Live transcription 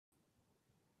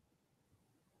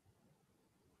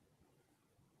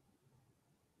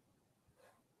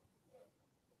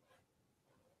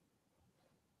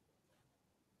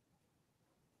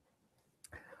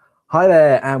Hi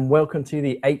there, and welcome to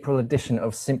the April edition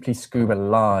of Simply Scuba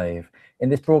Live. In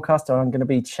this broadcast, I'm going to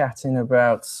be chatting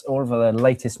about all of the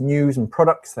latest news and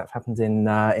products that have happened in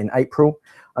April.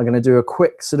 I'm going to do a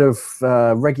quick sort of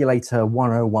Regulator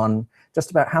 101,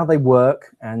 just about how they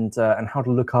work and how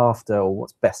to look after, or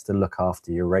what's best to look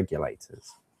after your regulators.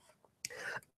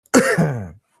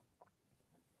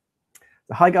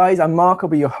 Hi guys, I'm Mark. I'll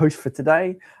be your host for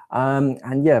today.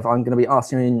 And yeah, I'm going to be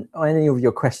answering any of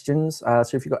your questions. So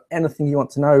if you've got anything you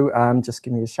want to know, just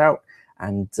give me a shout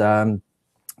and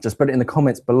just put it in the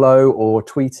comments below or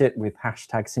tweet it with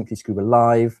hashtag Simply Scuba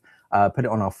Live. Put it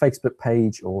on our Facebook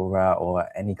page or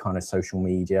any kind of social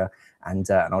media, and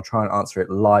I'll try and answer it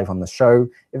live on the show.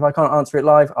 If I can't answer it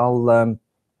live, I'll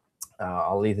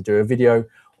either do a video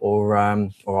or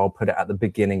I'll put it at the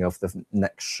beginning of the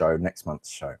next month's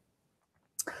show.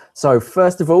 So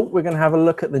first of all, we're going to have a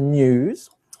look at the news.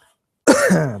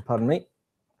 Pardon me.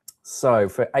 So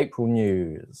for April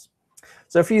news,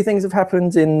 so a few things have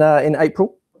happened in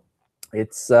April.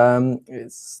 It's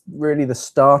really the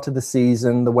start of the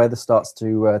season. The weather starts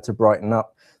to brighten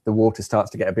up. The water starts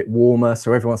to get a bit warmer,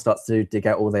 so everyone starts to dig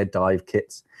out all their dive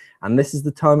kits. And this is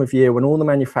the time of year when all the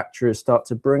manufacturers start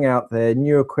to bring out their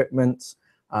new equipment,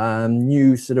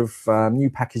 new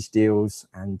package deals,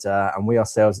 and we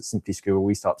ourselves at Simply Scuba,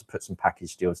 we start to put some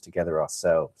package deals together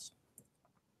ourselves.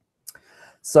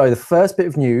 So the first bit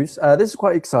of news, this is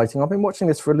quite exciting. I've been watching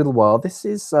this for a little while. This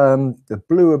is the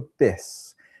Blue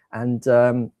Abyss, and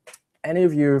any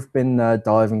of you who've been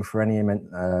diving for any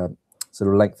sort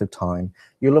of length of time,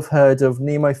 you'll have heard of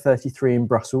Nemo 33 in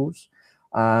Brussels.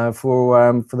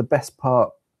 For the best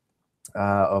part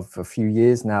of a few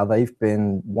years now, they've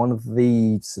been one of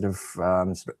the sort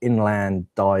of inland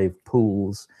dive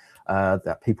pools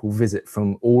that people visit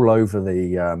from all over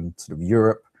the sort of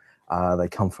Europe. They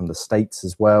come from the States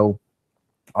as well.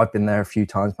 I've been there a few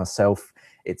times myself.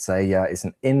 It's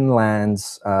an inland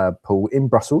pool in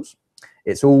Brussels.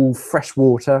 It's all fresh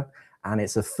water, and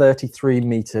it's a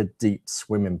 33-meter deep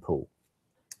swimming pool.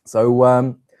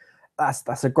 So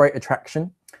that's a great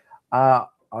attraction.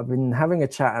 I've been having a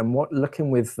chat and looking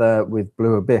with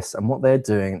Blue Abyss, and what they're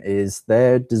doing is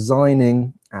they're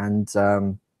designing and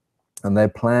they're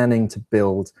planning to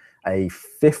build a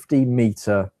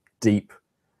 50-meter deep,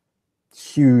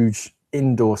 huge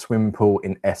indoor swimming pool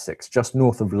in Essex, just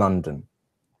north of London.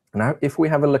 Now, if we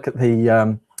have a look at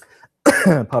the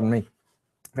pardon me,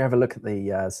 if we have a look at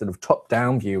the sort of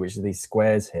top-down view, which is these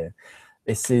squares here,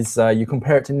 this is you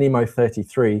compare it to Nemo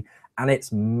 33, and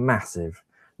it's massive.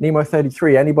 Nemo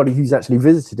 33, anybody who's actually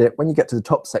visited it, when you get to the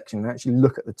top section and actually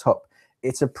look at the top,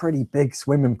 it's a pretty big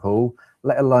swimming pool,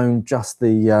 let alone just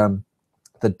the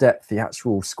depth. The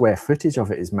actual square footage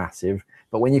of it is massive.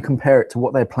 But when you compare it to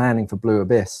what they're planning for Blue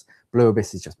Abyss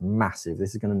is just massive.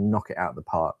 This is going to knock it out of the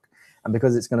park. And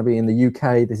because it's going to be in the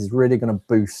UK, this is really going to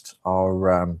boost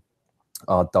our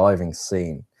diving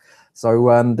scene. So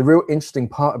the real interesting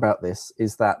part about this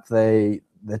is that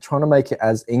they're trying to make it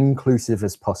as inclusive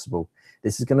as possible.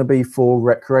 This is going to be for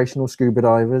recreational scuba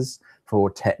divers,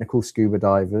 for technical scuba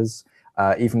divers,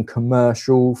 even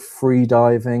commercial free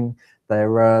diving.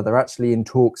 They're actually in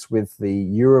talks with the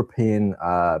European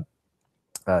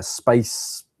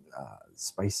Space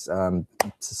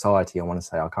Society. I want to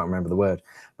say, I can't remember the word,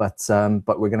 but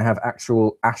we're going to have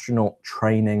actual astronaut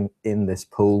training in this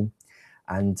pool.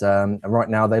 And right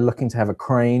now they're looking to have a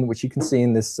crane, which you can see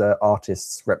in this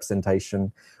artist's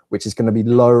representation, which is going to be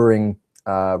lowering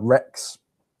wrecks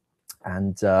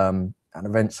and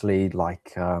eventually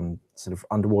like sort of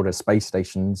underwater space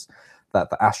stations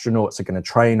that the astronauts are going to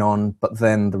train on, but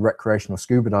then the recreational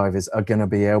scuba divers are going to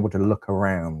be able to look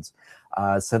around.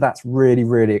 So that's really,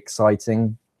 really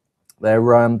exciting.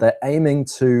 They're aiming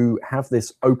to have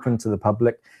this open to the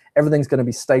public. Everything's going to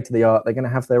be state of the art. They're going to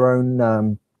have their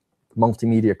own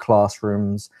multimedia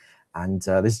classrooms, and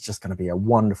this is just going to be a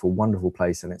wonderful, wonderful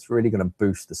place, and it's really going to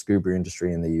boost the scuba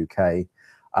industry in the UK.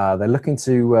 They're looking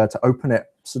to open it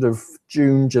sort of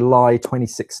June, July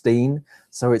 2016,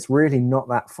 so it's really not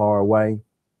that far away.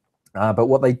 But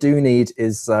what they do need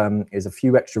is a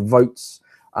few extra votes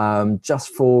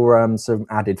just for some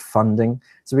added funding.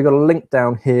 So we've got a link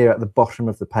down here at the bottom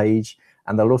of the page,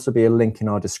 and there'll also be a link in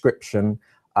our description.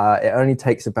 It only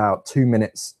takes about 2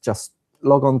 minutes. Just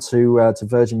log on to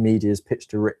Virgin Media's Pitch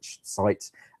to Rich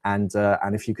site, and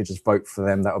if you could just vote for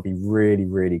them, that would be really,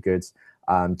 really good.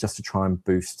 Just to try and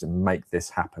boost and make this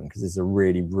happen, because it's a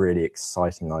really, really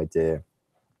exciting idea.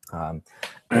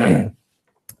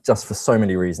 Just for so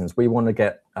many reasons. We want to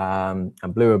get a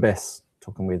Blue Abyss,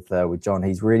 talking with John,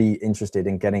 he's really interested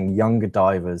in getting younger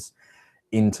divers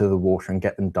into the water and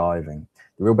get them diving.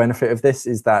 The real benefit of this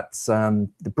is that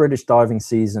the British diving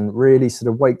season really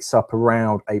sort of wakes up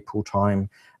around April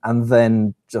time and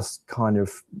then just kind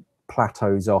of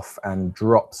plateaus off and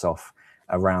drops off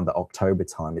around the October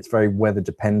time. It's very weather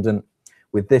dependent.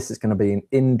 With this, it's going to be an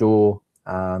indoor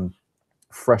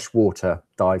freshwater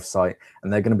dive site,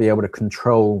 and they're going to be able to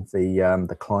control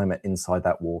the climate inside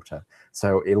that water.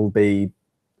 So it'll be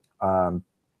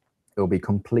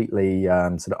completely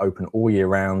sort of open all year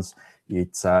round.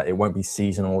 It won't be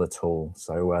seasonal at all.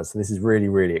 So so this is really,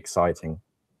 really exciting.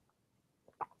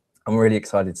 I'm really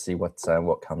excited to see what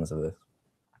comes of this.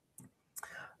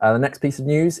 The next piece of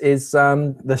news is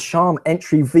the Sharm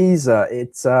entry visa.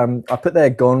 It's I put there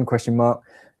gone ?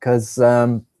 Because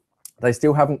they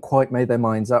still haven't quite made their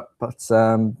minds up. But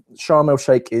Sharm el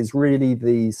Sheikh is really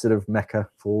the sort of mecca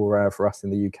for us in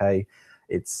the UK.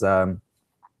 It's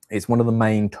one of the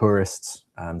main tourist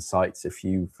sites. If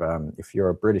you're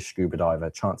a British scuba diver,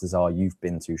 chances are you've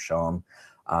been to Sharm.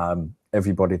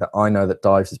 Everybody that I know that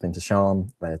dives has been to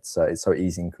Sharm. It's so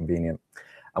easy and convenient.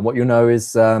 And what you'll know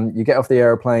is you get off the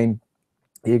aeroplane,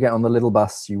 you get on the little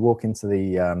bus, you walk into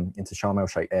Sharm el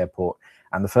Sheikh airport,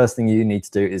 and the first thing you need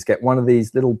to do is get one of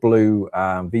these little blue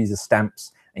visa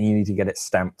stamps, and you need to get it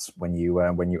stamped when you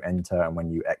enter and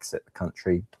when you exit the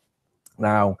country.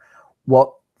 Now,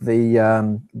 what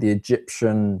the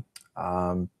Egyptian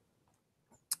the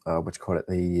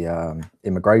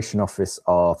immigration office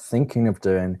are thinking of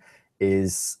doing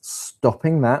is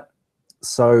stopping that.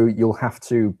 So you'll have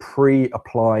to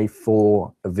pre-apply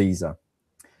for a visa,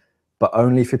 but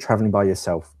only if you're traveling by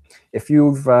yourself. If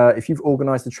you've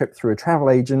organized the trip through a travel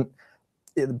agent,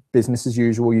 business as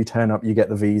usual, you turn up, you get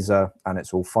the visa, and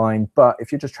it's all fine. But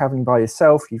if you're just traveling by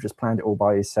yourself, you've just planned it all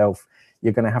by yourself,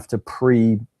 you're going to have to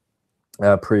pre-arrange.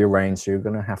 So you're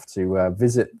going to have to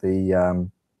visit the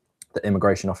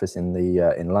immigration office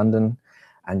in London,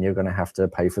 and you're going to have to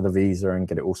pay for the visa and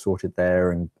get it all sorted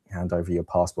there and hand over your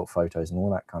passport photos and all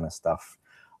that kind of stuff.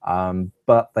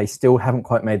 But they still haven't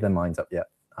quite made their minds up yet.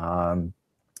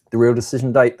 The real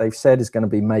decision date, they've said, is going to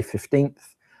be May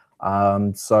 15th.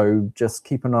 So just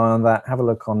keep an eye on that. Have a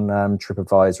look on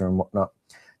TripAdvisor and whatnot,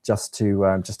 just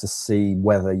to see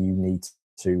whether you need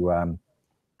to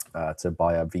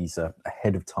buy a visa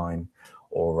ahead of time,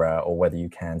 or whether you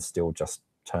can still just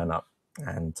turn up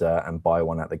and buy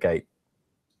one at the gate.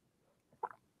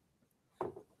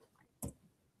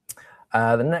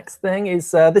 The next thing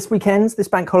is this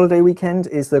bank holiday weekend,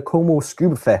 is the Cornwall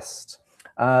Scuba Fest.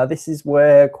 This is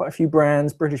where quite a few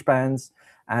brands, British bands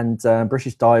and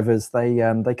British divers,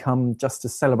 they come just to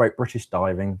celebrate British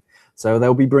diving. So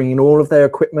they'll be bringing all of their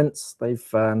equipment.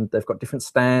 They've got different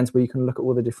stands where you can look at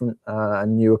all the different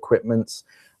new equipment,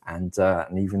 and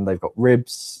even they've got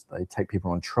ribs. They take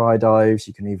people on tri dives.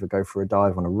 You can either go for a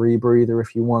dive on a rebreather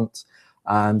if you want.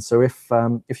 So if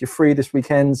you're free this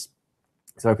weekend,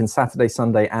 it's open Saturday,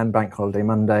 Sunday, and Bank Holiday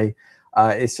Monday.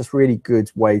 It's just really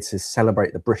good way to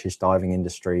celebrate the British diving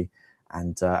industry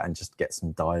and just get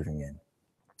some diving in.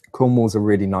 Cornwall's a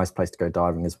really nice place to go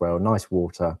diving as well. Nice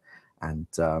water and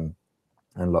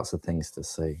lots of things to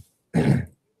see.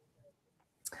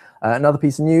 Another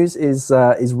piece of news is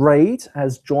RAID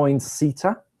has joined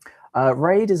CETA.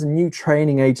 RAID is a new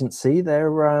training agency.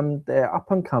 They're up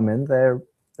and coming.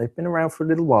 They've been around for a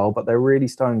little while, but they're really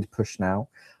starting to push now.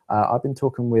 I've been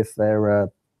talking with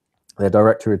their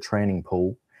director of training,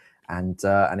 Paul, and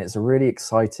it's a really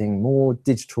exciting, more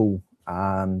digital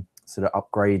sort of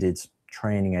upgraded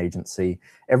training agency.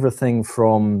 Everything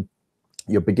from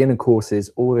your beginner courses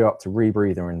all the way up to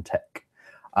rebreather and tech.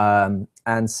 And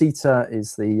CETA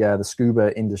is the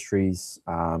scuba industry's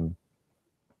I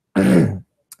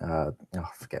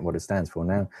forget what it stands for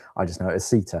now. I just know it as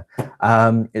CETA.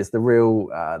 It's the real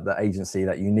the agency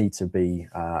that you need to be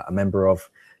a member of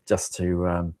just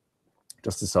to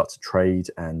start to trade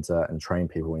and train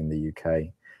people in the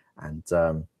UK. And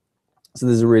so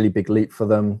there's a really big leap for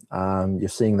them. You're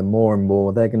seeing them more and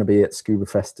more. They're going to be at Scuba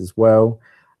Fest as well.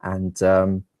 And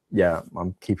yeah,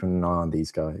 I'm keeping an eye on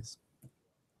these guys.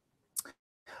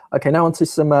 Okay, now on to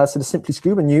some sort of Simply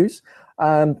Scuba news.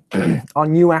 Our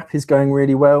new app is going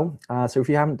really well. So if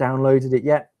you haven't downloaded it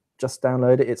yet, just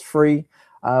download it. It's free.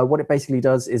 What it basically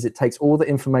does is it takes all the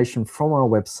information from our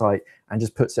website and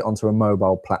just puts it onto a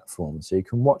mobile platform. So you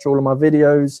can watch all of my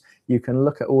videos. You can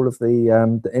look at all of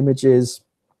the images.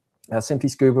 Simply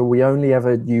Scuba, we only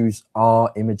ever use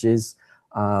our images.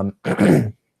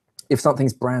 If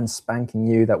something's brand spanking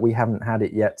new that we haven't had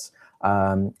it yet,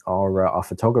 our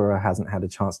photographer hasn't had a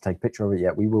chance to take a picture of it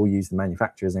yet, we will use the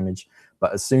manufacturer's image.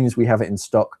 But as soon as we have it in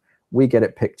stock, we get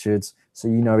it pictured, so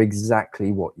you know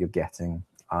exactly what you're getting.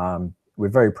 We're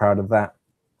very proud of that.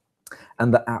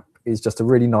 And the app is just a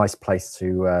really nice place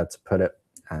to put it.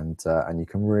 And you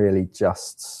can really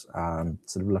just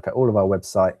sort of look at all of our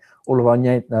website, all of our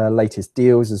latest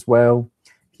deals as well.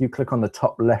 If you click on the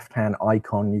top left-hand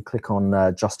icon, you click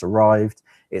on Just Arrived,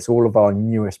 it's all of our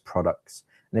newest products.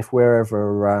 And if we're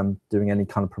ever doing any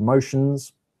kind of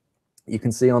promotions, you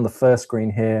can see on the first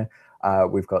screen here,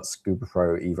 we've got Scuba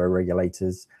Pro Evo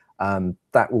regulators.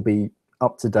 That will be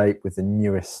up to date with the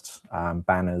newest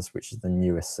banners, which is the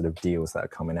newest sort of deals that are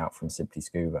coming out from Simply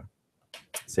Scuba.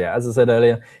 So yeah, as I said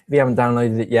earlier, if you haven't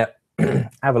downloaded it yet,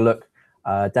 have a look,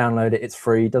 download it. It's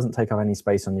free, doesn't take up any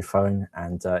space on your phone,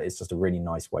 and it's just a really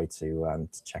nice way to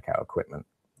check out equipment.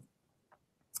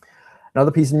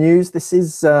 Another piece of news, this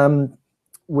is,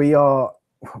 we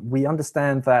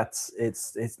understand that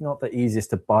it's not the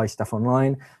easiest to buy stuff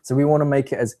online, so we want to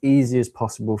make it as easy as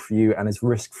possible for you and as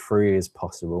risk-free as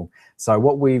possible. So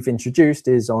what we've introduced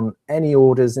is on any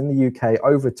orders in the UK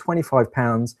over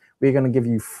 £25, we're going to give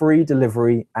you free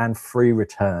delivery and free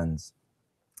returns.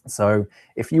 So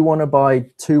if you want to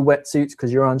buy 2 wetsuits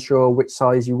because you're unsure which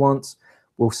size you want,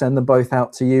 we'll send them both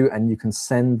out to you, and you can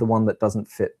send the one that doesn't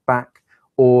fit back.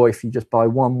 Or if you just buy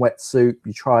 1 wetsuit,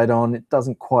 you try it on, it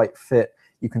doesn't quite fit,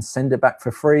 you can send it back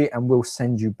for free, and we'll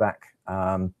send you back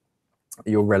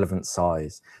your relevant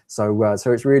size. So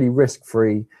so it's really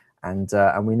risk-free, and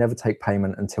we never take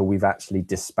payment until we've actually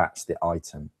dispatched the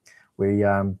item.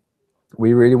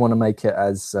 We really want to make it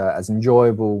as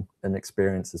enjoyable an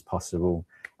experience as possible.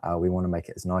 We want to make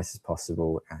it as nice as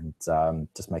possible, and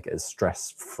just make it as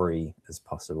stress-free as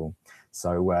possible.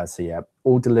 So so yeah,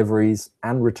 all deliveries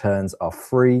and returns are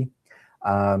free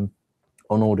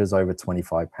on orders over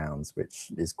 £25,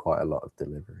 which is quite a lot of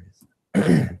deliveries.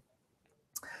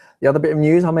 The other bit of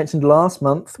news I mentioned last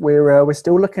month, we're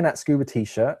still looking at scuba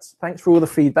t-shirts. Thanks for all the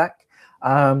feedback.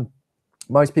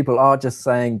 Most people are just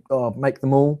saying, oh, make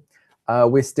them all.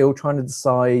 We're still trying to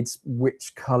decide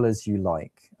which colors you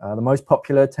like. The most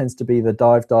popular tends to be the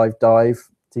Dive, Dive, Dive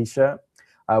t-shirt.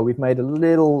 We've made a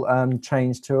little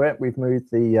change to it. We've moved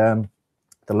the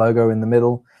logo in the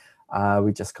middle.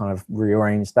 We just kind of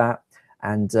rearranged that.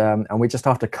 And we're just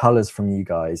after colors from you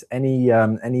guys. Any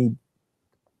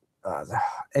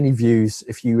views?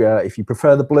 If you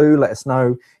prefer the blue, let us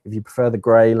know. If you prefer the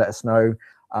gray, let us know.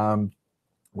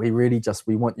 We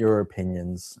want your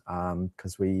opinions,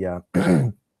 because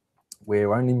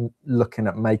we're only looking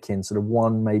at making sort of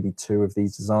 1, maybe 2 of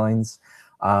these designs.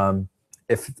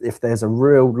 If there's a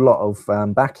real lot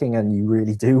of backing and you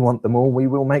really do want them all, we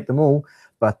will make them all.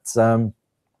 But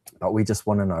we just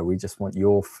want to know. We just want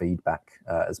your feedback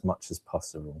as much as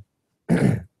possible.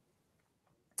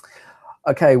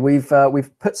 Okay, we've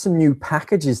put some new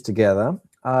packages together.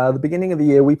 The beginning of the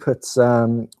year, we put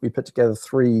together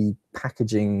 3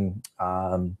 packaging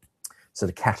sort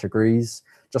of categories,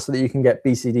 just so that you can get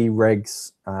BCD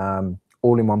regs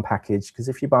all in one package. Because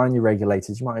if you're buying your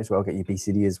regulators, you might as well get your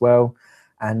BCD as well.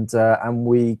 And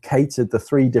we catered the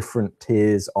 3 different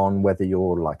tiers on whether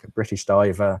you're like a British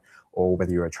diver or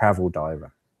whether you're a travel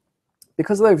diver.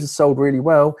 Because those are sold really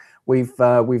well,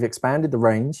 we've expanded the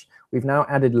range. We've now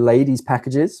added ladies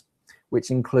packages,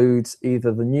 which includes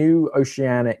either the new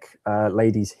Oceanic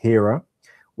Ladies Hero,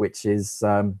 which is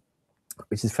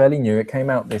fairly new. It came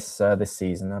out this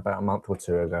season, about a month or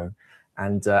 2 ago,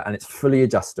 and it's fully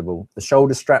adjustable. The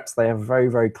shoulder straps, they have a very,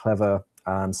 very clever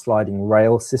sliding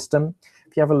rail system.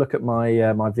 If you have a look at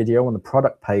my my video on the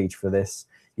product page for this,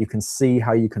 you can see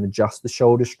how you can adjust the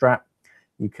shoulder strap.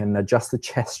 You can adjust the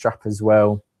chest strap as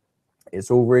well. It's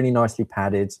all really nicely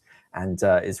padded, and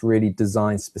it's really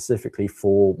designed specifically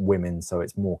for women, so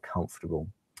it's more comfortable.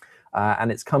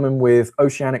 And it's coming with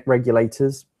Oceanic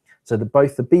regulators. So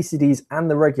both the BCDs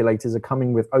and the regulators are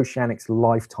coming with Oceanic's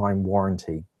lifetime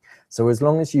warranty. So as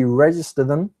long as you register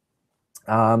them,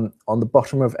 on the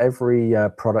bottom of every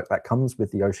product that comes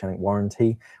with the Oceanic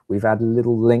warranty, we've added a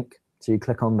little link. So you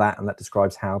click on that, and that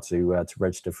describes how to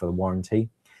register for the warranty.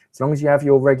 As long as you have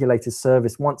your regulators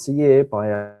serviced once a year by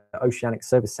an Oceanic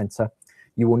service center,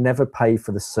 you will never pay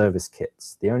for the service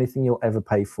kits. The only thing you'll ever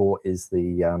pay for is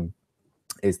the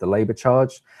labor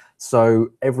charge. So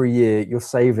every year you're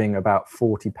saving about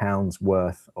 £40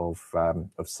 worth of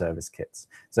service kits.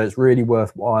 So it's really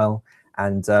worthwhile.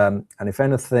 And if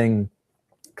anything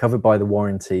covered by the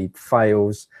warranty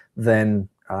fails, then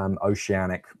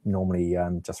Oceanic normally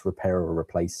just repair or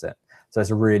replace it. So it's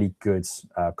a really good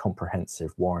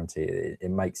comprehensive warranty.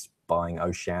 It makes buying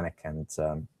Oceanic and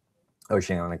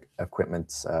Oceanic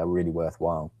equipment really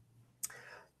worthwhile.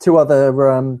 2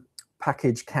 other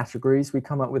package categories. We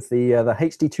come up with the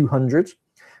HD200,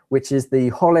 which is the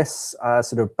Hollis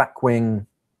sort of backwing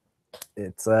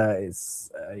It's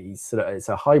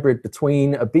a hybrid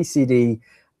between a BCD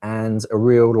and a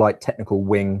real like technical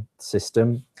wing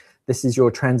system. This is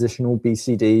your transitional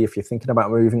BCD. If you're thinking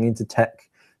about moving into tech,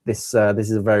 this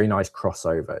is a very nice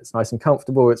crossover. It's nice and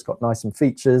comfortable. It's got nice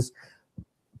features,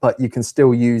 but you can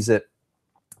still use it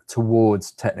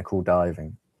towards technical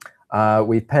diving.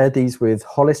 We've paired these with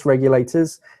Hollis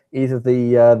regulators, either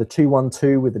the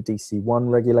 212 with the DC1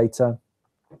 regulator,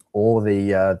 or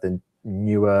the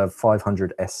newer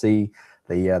 500 SE,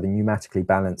 the pneumatically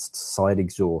balanced side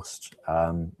exhaust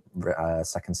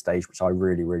second stage, which I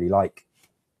really like.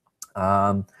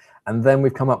 And then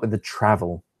we've come up with the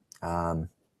travel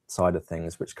side of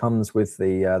things, which comes with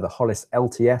the Hollis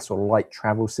LTS, or light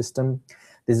travel system.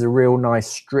 This is a real nice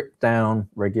stripped down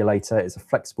regulator. It's a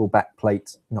flexible back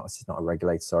plate. It's not a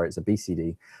regulator, sorry, it's a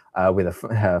BCD with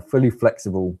a fully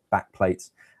flexible back plate.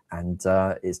 And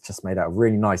it's just made out of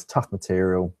really nice, tough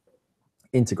material,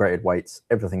 integrated weights,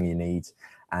 everything you need.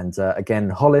 And again,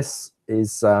 Hollis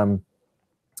is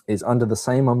under the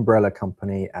same umbrella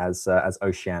company as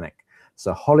Oceanic.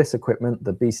 So Hollis equipment,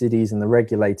 the BCDs and the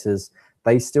regulators,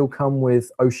 they still come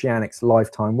with Oceanic's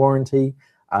lifetime warranty.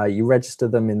 You register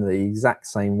them in the exact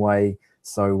same way,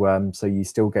 so you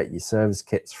still get your service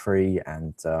kits free,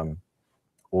 and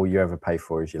all you ever pay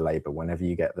for is your labor whenever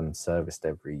you get them serviced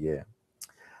every year.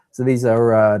 So these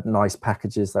are nice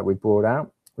packages that we brought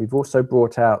out. We've also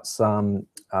brought out some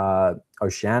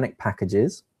Oceanic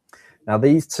packages. Now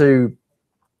these two,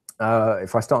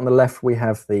 if I start on the left, we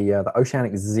have the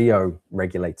Oceanic Zeo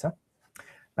regulator.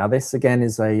 Now this again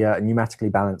is a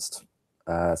pneumatically balanced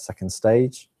second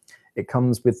stage. It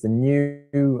comes with the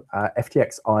new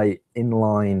FTXI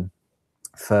inline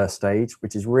first stage,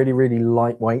 which is really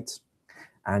lightweight,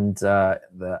 and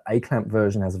the A-clamp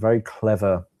version has a very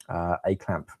clever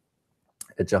A-clamp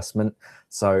adjustment,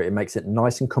 so it makes it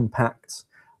nice and compact.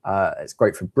 It's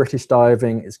great for British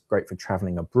diving, it's great for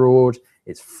traveling abroad,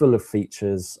 it's full of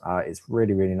features, it's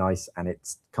really nice, and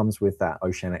it comes with that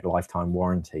Oceanic lifetime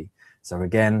warranty. So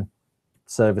again,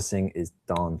 servicing is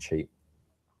darn cheap.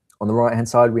 On the right hand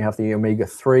side, we have the Omega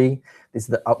 3. This is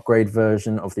the upgrade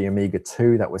version of the Omega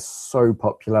 2 that was so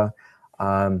popular.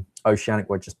 Oceanic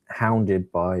were just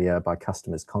hounded by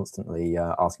customers constantly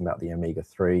asking about the Omega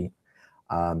 3.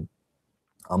 On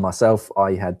myself,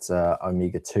 I had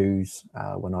Omega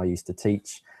 2s when I used to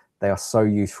teach. They are so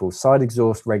useful. Side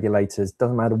exhaust regulators,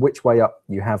 doesn't matter which way up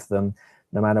you have them,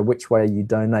 no matter which way you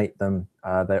donate them,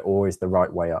 they're always the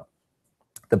right way up.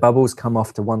 The bubbles come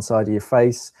off to one side of your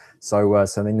face, so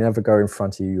they never go in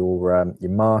front of your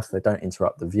mask. They don't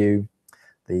interrupt the view.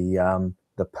 The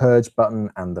purge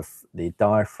button and the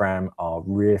diaphragm are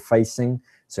rear facing,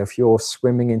 so if you're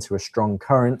swimming into a strong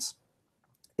current,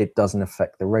 it doesn't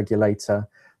affect the regulator.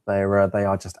 They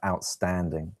are just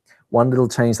outstanding. One little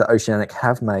change that Oceanic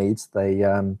have made,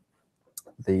 the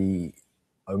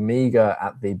Omega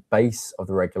at the base of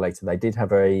the regulator, they did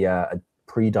have a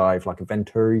pre-dive, like a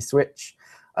Venturi switch.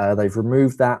 They've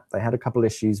removed that. They had a couple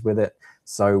issues with it,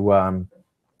 so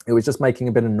it was just making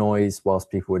a bit of noise whilst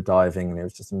people were diving, and it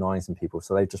was just annoying some people,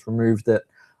 so they've just removed it.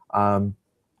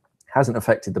 Hasn't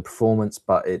affected the performance,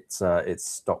 but it's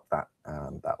stopped that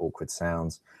awkward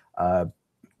sounds.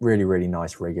 Really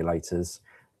nice regulators.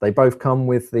 They both come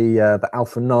with the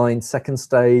Alpha 9 second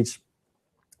stage.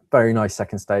 Very nice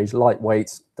second stage,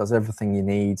 lightweight, does everything you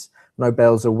need. No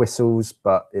bells or whistles,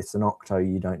 but it's an Octo,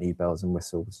 you don't need bells and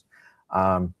whistles.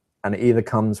 And it either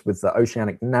comes with the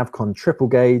Oceanic Navcon triple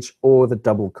gauge or the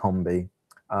double combi.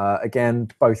 Again,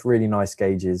 both really nice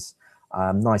gauges,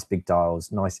 nice big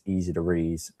dials, nice easy to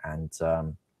read, and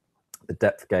the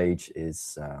depth gauge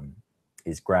is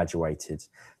graduated.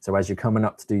 So as you're coming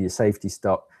up to do your safety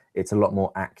stop, it's a lot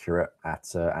more accurate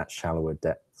at shallower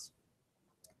depths.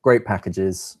 Great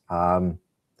packages.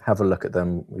 Have a look at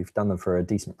them. We've done them for a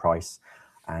decent price,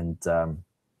 and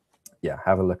yeah,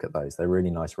 have a look at those. They're really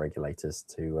nice regulators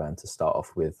to start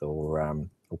off with, or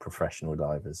professional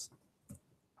divers.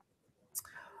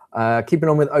 Keeping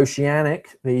on with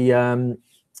Oceanic,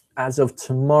 as of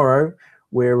tomorrow,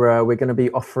 we're going to be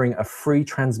offering a free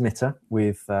transmitter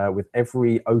with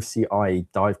every OCI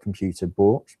dive computer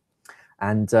bought,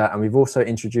 and we've also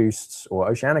introduced, or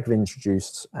Oceanic have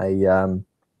introduced,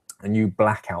 a new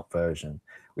blackout version,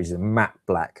 which is a matte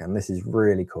black, and this is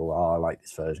really cool. I like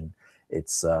this version.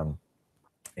 It's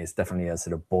definitely a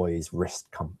sort of boy's wrist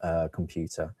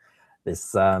computer.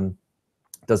 This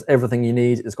does everything you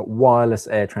need. It's got wireless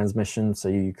air transmission, so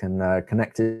you can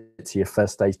connect it to your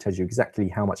first stage, tells you exactly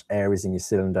how much air is in your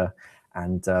cylinder,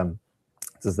 and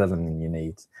does everything you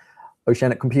need.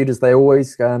 Oceanic computers, they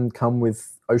always come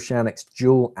with Oceanic's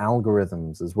dual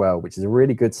algorithms as well, which is a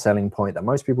really good selling point that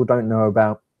most people don't know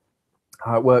about.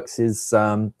 How it works is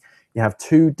you have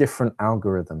two different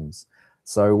algorithms.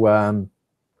 So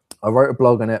I wrote a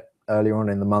blog on it earlier on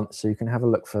in the month, so you can have a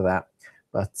look for that.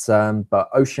 But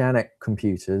Oceanic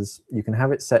computers, you can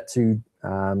have it set to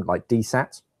like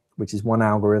DSAT, which is one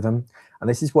algorithm. And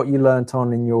this is what you learnt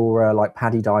on in your like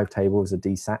PADI dive table as a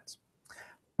DSAT.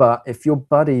 But if your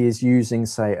buddy is using,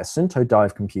 say, a Sunto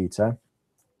dive computer,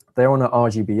 they're on an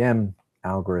RGBM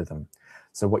algorithm.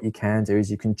 So what you can do is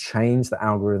you can change the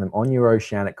algorithm on your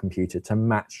Oceanic computer to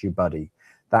match your buddy.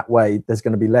 That way, there's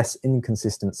going to be less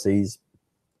inconsistencies.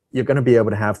 You're going to be able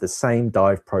to have the same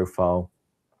dive profile,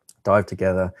 dive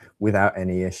together without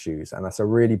any issues. And that's a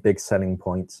really big selling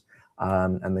point.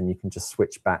 And then you can just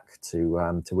switch back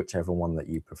to whichever one that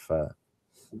you prefer.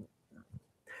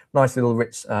 Nice little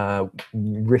rich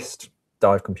wrist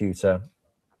dive computer,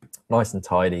 nice and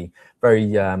tidy,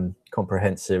 very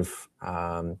comprehensive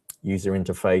user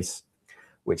interface,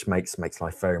 which makes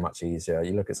life very much easier.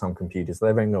 You look at some computers,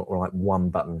 they've only got like one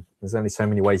button. There's only so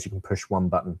many ways you can push one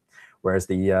button, whereas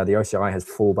the OCI has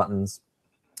 4 buttons.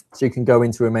 So you can go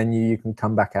into a menu, you can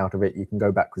come back out of it, you can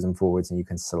go backwards and forwards, and you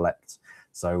can select.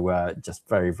 So just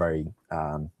very, very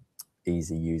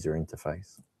easy user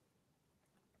interface.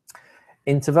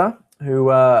 Interva,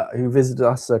 who visited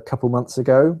us a couple months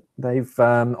ago, they've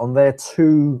on their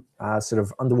 2 sort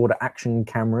of underwater action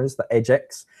cameras, the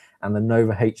EdgeX and the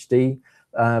Nova HD,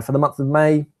 for the month of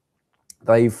May,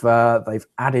 they've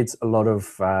added a lot of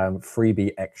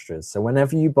freebie extras. So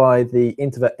whenever you buy the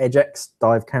Interva EdgeX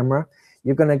dive camera,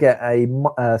 you're going to get a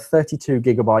 32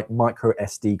 gigabyte micro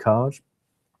SD card.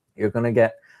 You're going to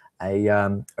get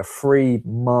a free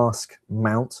mask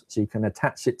mount, so you can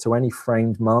attach it to any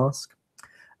framed mask,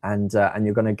 and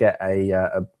you're going to get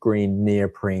a green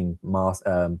neoprene mask,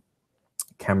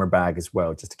 camera bag as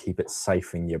well, just to keep it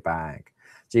safe in your bag.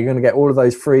 So you're going to get all of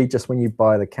those free just when you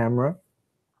buy the camera.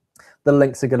 The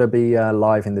links are going to be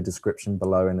live in the description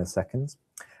below in a second.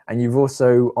 And you've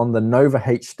also, on the Nova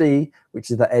HD, which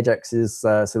is the EdgeX's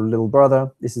sort of little brother,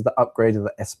 this is the upgrade of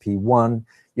the SP1.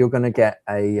 You're going to get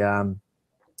a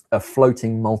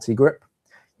floating multi-grip.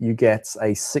 You get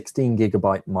a 16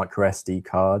 gigabyte micro SD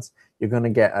card. You're going to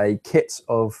get a kit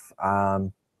of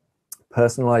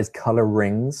personalized color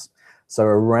rings. So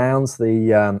around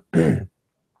the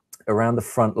around the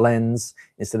front lens,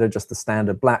 instead of just the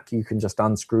standard black, you can just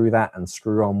unscrew that and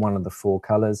screw on one of the 4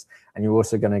 colors. And you're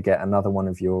also going to get another one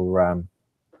of your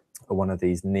one of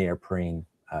these neoprene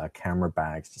camera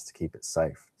bags, just to keep it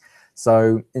safe.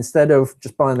 So instead of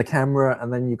just buying the camera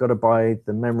and then you've got to buy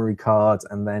the memory card,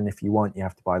 and then if you want, you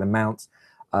have to buy the mount,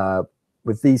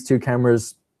 with these 2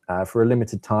 cameras, for a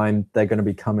limited time, they're going to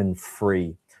be coming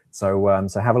free. So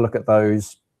so have a look at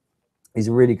those. These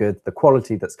are really good. The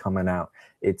quality that's coming out,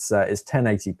 it's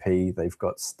 1080p. They've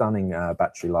got stunning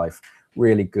battery life,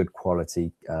 really good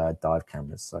quality dive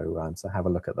cameras. So so have a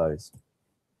look at those.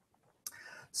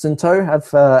 Sunto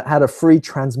have had a free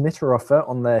transmitter offer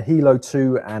on their Hilo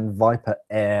 2 and Viper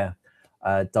Air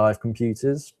dive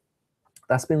computers.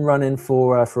 That's been running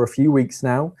for a few weeks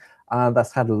now.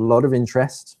 That's had a lot of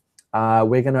interest.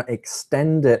 We're going to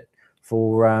extend it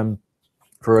for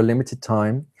a limited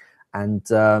time.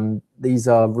 And these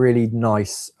are really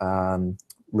nice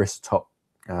wrist top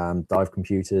dive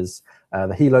computers.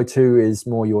 The Hilo 2 is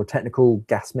more your technical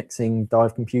gas mixing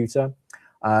dive computer.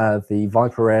 The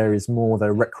Viper Air is more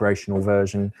the recreational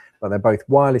version, but they're both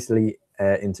wirelessly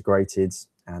integrated,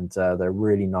 and they're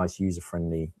really nice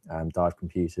user-friendly dive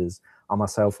computers. I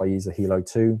myself, I use a Hilo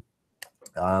 2.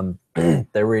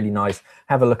 They're really nice.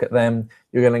 Have a look at them.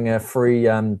 You're getting a free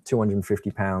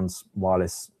 £250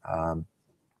 wireless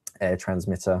air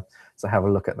transmitter, so have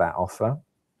a look at that offer.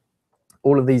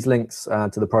 All of these links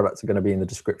to the products are going to be in the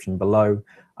description below,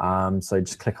 so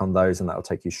just click on those and that will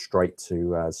take you straight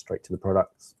to the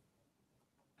products.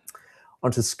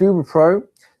 Onto Scuba Pro.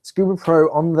 Scuba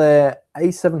Pro, on their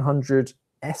A700,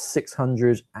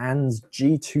 S600 and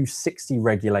G260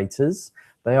 regulators,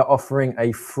 they are offering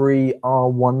a free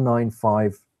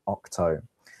R195 octo.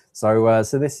 So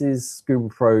this is Scuba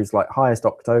Pro's like highest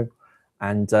octo.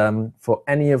 And for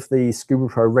any of the Scuba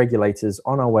Pro regulators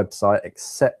on our website,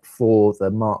 except for the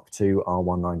Mark II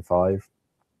R195,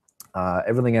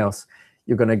 everything else,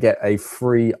 you're going to get a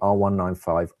free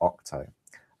R195 octo.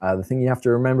 The thing you have to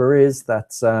remember is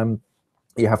that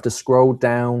you have to scroll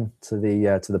down to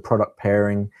the product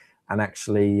pairing and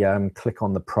actually click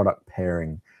on the product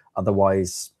pairing.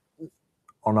 Otherwise,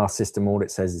 on our system, all it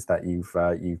says is that you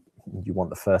want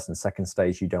the first and second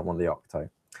stage. You don't want the octo.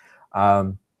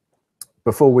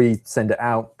 before we send it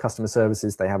out, customer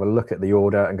services, they have a look at the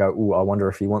order and go, oh, I wonder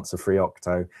if he wants a free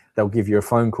Octo. They'll give you a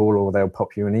phone call or they'll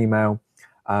pop you an email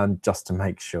just to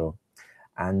make sure.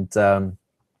 And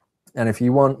if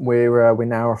you want, we're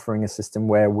now offering a system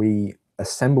where we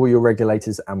assemble your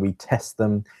regulators and we test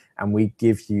them, and we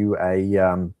give you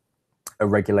a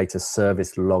regulator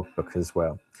service logbook as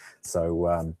well.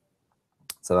 So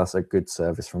so that's a good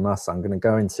service from us. I'm going to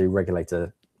go into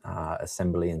regulator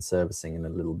assembly and servicing in a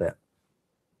little bit.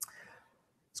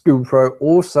 Scuba Pro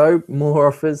also more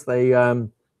offers. They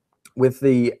with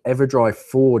the EverDry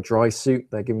 4 dry suit,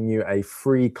 they're giving you a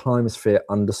free Climasphere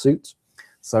undersuit.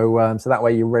 So so that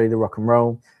way you're ready to rock and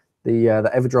roll. The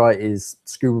EverDry is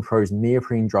Scuba Pro's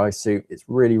neoprene dry suit. It's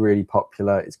really, really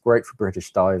popular. It's great for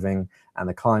British diving. And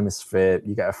the Climasphere,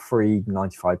 you get a free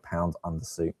 £95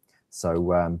 undersuit.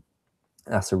 So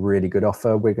that's a really good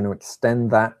offer. We're going to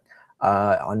extend that.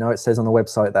 I know it says on the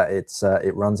website that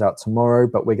it runs out tomorrow,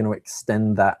 but we're going to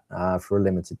extend that for a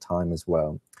limited time as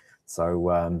well.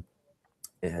 So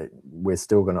we're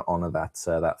still going to honour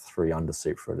that free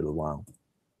undersuit for a little while.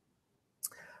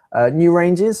 New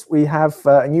ranges. We have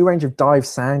a new range of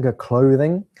Divesangha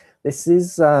clothing. This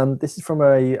is from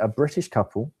a British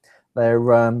couple.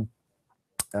 They've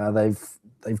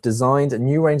designed a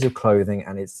new range of clothing,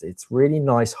 and it's really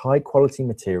nice, high quality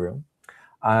material.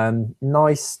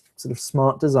 Nice sort of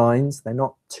smart designs. They're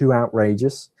not too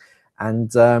outrageous,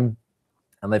 and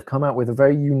they've come out with a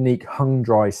very unique hung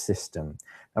dry system.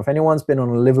 Now, if anyone's been on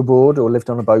a liverboard or lived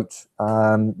on a boat,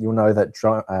 you'll know that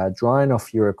drying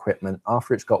off your equipment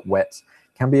after it's got wet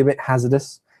can be a bit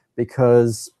hazardous,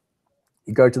 because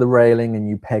you go to the railing and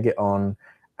you peg it on,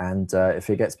 and if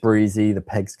it gets breezy, the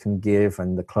pegs can give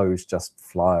and the clothes just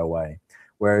fly away.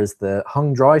 Whereas the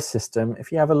hung dry system,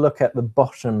 if you have a look at the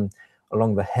bottom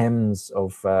along the hems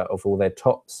of all their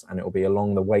tops, and it will be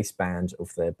along the waistband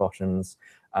of their bottoms,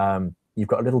 you've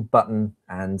got a little button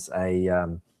and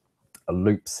a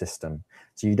loop system,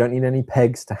 so you don't need any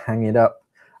pegs to hang it up,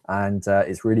 and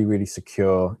it's really, really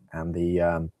secure, and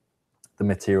the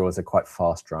materials are quite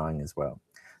fast drying as well.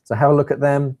 So have a look at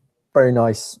them. Very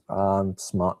nice,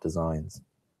 smart designs.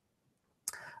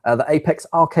 The Apeks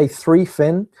RK3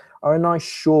 fin are a nice,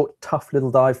 short, tough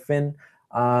little dive fin.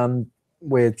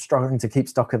 We're struggling to keep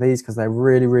stock of these because they're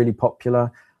really, really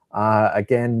popular.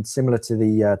 Again, similar to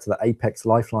the Apeks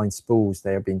Lifeline spools,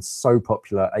 they have been so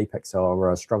popular. Apeks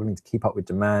are struggling to keep up with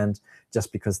demand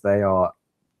just because they are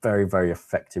very, very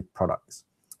effective products.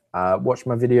 Watch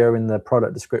my video in the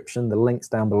product description. The link's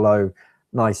down below.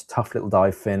 Nice, tough little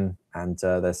dive fin, and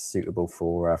they're suitable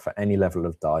for any level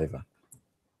of diver.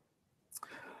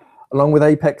 Along with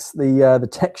Apeks, the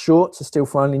tech shorts are still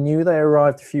fairly new. They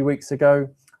arrived a few weeks ago.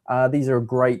 These are a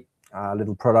great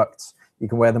little product. You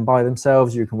can wear them by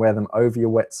themselves. You can wear them over your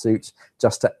wetsuit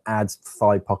just to add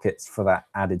thigh pockets for that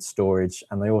added storage.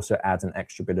 And they also add an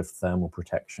extra bit of thermal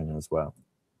protection as well.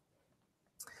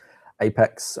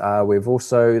 Apeks, we've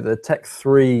also the Tech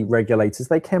 3 regulators.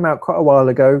 They came out quite a while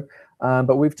ago,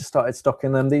 but we've just started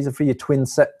stocking them. These are for your twin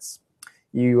sets.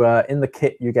 You in the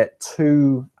kit, you get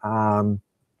two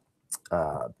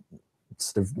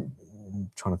sort of,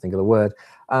 trying to think of the word,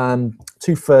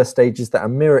 two first stages that are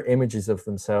mirror images of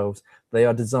themselves. They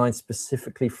are designed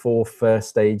specifically for first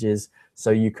stages,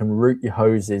 so you can route your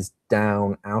hoses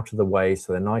down out of the way,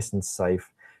 so they're nice and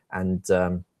safe. And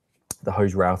the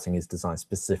hose routing is designed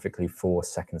specifically for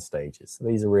second stages. So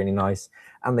these are really nice,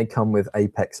 and they come with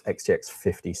Apeks XGX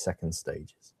 50 second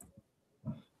stages.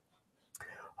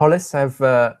 Hollis have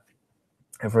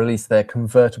released their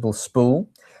convertible spool.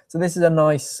 So this is a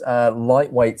nice,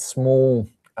 lightweight, small,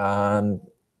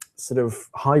 sort of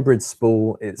hybrid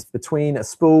spool. It's between a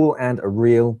spool and a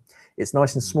reel. It's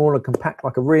nice and small and compact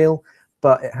like a reel,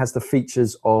 but it has the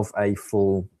features of a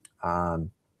full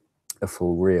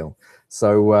reel.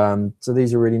 So so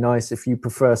these are really nice. If you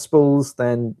prefer spools,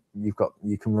 then you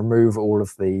can remove all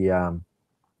of the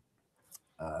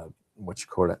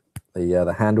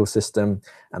the handle system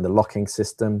and the locking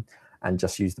system, and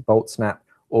just use the bolt snap.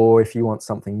 Or if you want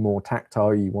something more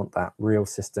tactile, you want that reel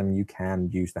system, you can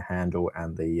use the handle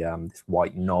and the this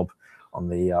white knob on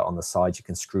the side. You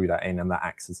can screw that in, and that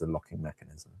acts as a locking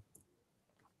mechanism.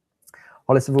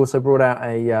 Hollis have also brought out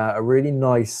a really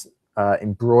nice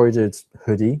embroidered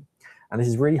hoodie, and this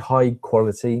is really high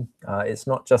quality. It's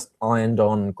not just ironed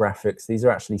on graphics. These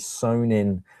are actually sewn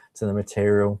in to the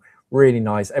material. Really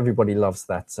nice. Everybody loves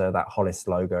that that Hollis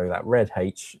logo, that red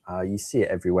H. You see it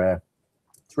everywhere.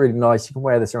 It's really nice. You can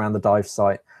wear this around the dive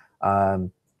site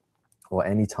or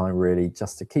anytime really,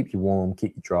 just to keep you warm,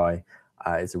 keep you dry.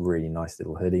 It's a really nice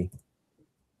little hoodie.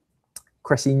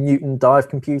 Cressi Newton dive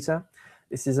computer.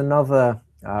 This is another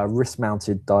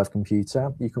wrist-mounted dive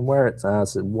computer. You can wear it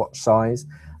as a watch size.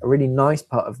 A really nice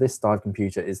part of this dive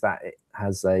computer is that it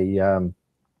has a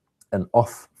an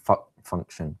off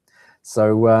function.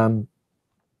 So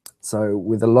so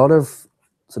with a lot of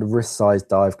sort of wrist-sized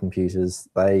dive computers,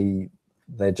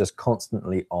 they're just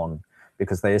constantly on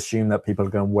because they assume that people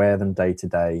are going to wear them day to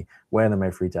day, wear them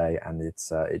every day, and it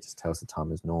just tells the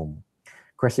time as normal.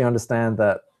 Cressi understand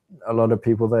that a lot of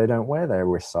people, they don't wear their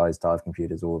wrist-sized dive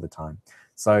computers all the time.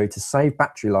 So to save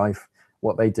battery life,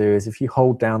 what they do is if you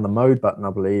hold down the mode button,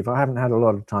 I believe, I haven't had a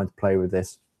lot of time to play with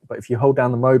this, but if you hold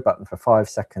down the mode button for 5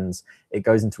 seconds, it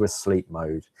goes into a sleep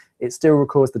mode. It still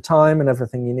records the time and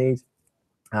everything you need,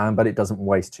 but it doesn't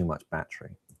waste too much battery.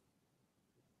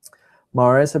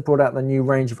 Mares have brought out the new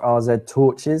range of RZ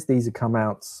torches. These have come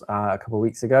out a couple of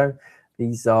weeks ago.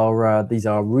 These are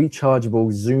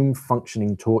rechargeable zoom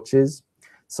functioning torches.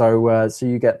 So so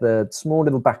you get the small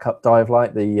little backup dive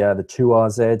light, the 2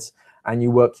 RZs, and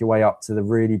you work your way up to the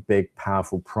really big,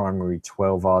 powerful primary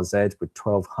 12 RZ with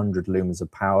 1200 lumens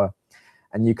of power.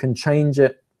 And you can change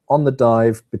it on the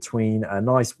dive between a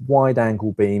nice wide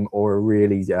angle beam or a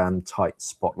really tight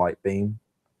spotlight beam.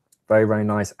 Very, very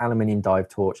nice aluminium dive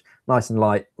torch, nice and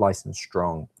light, nice and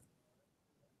strong.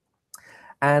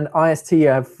 And IST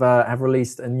have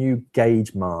released a new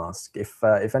gauge mask. If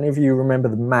any of you remember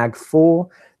the Mag 4,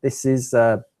 this is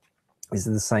the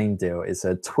same deal. It's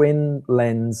a twin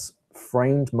lens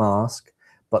framed mask,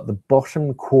 but the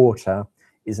bottom quarter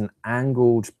is an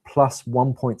angled plus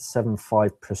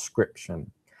 1.75 prescription.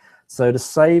 So to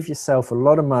save yourself a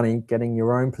lot of money getting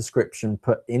your own prescription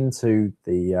put into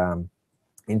the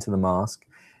mask,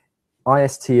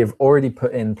 IST have already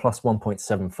put in plus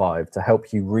 1.75 to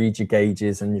help you read your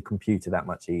gauges and your computer that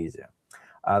much easier.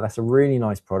 That's a really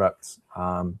nice product.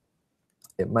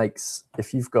 It makes,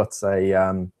 if you've got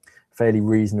a fairly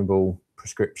reasonable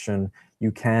prescription,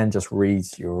 you can just read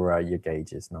your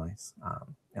gauges nice.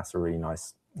 That's a really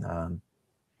nice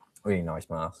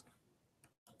mask.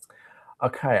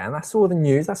 Okay, and that's all the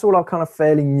news. That's all our kind of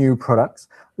fairly new products.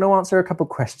 I'm going to answer a couple of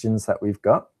questions that we've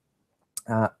got.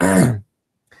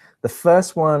 The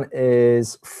first one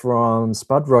is from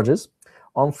Spud Rogers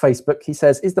on Facebook. He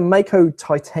says, is the Mako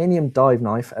titanium dive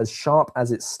knife as sharp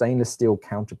as its stainless steel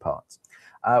counterparts?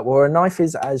 Well, a knife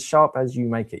is as sharp as you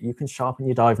make it. You can sharpen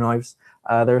your dive knives.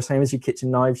 They're the same as your kitchen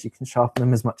knives. You can sharpen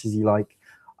them as much as you like.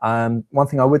 One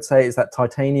thing I would say is that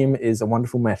titanium is a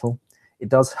wonderful metal. It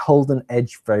does hold an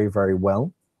edge very, very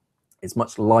well. It's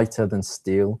much lighter than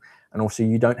steel. And also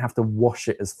you don't have to wash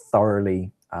it as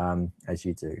thoroughly as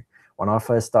you do. When I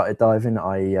first started diving,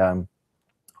 I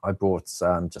bought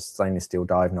just stainless steel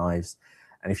dive knives.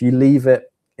 And if you leave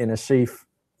it in a sheath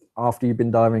after you've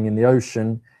been diving in the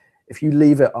ocean, if you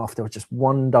leave it after just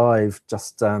one dive,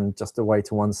 just away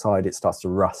to one side, it starts to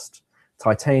rust.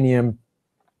 Titanium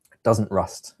doesn't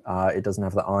rust. It doesn't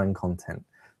have the iron content.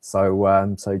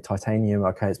 So, so titanium,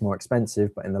 okay, it's more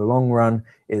expensive, but in the long run,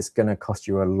 it's going to cost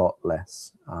you a lot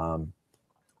less.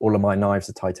 All of my knives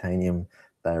are titanium.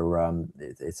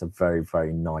 It's a very,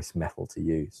 very nice metal to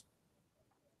use.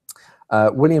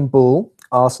 William Bull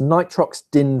asked, nitrox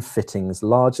DIN fittings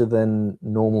larger than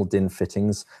normal DIN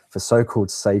fittings for so-called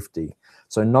safety.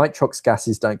 So nitrox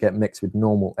gases don't get mixed with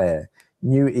normal air.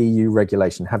 New EU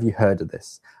regulation. Have you heard of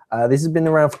this? This has been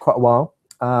around for quite a while.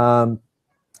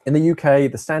 In the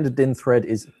UK, the standard DIN thread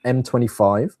is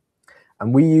M25,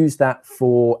 and we use that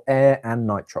for air and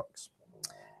nitrox.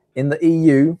 In the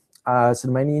EU, so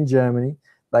mainly in Germany,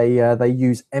 they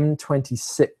use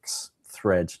M26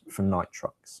 thread for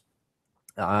nitrox.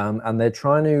 And they're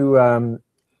trying to,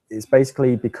 it's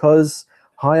basically because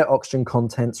higher oxygen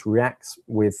contents reacts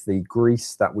with the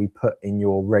grease that we put in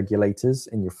your regulators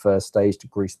in your first stage to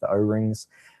grease the O-rings,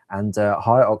 and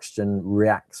higher oxygen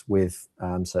reacts with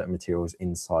certain materials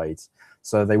inside.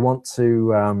 So they want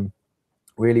to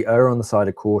really err on the side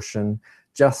of caution,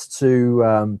 just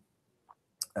to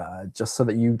just so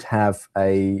that you'd have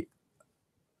a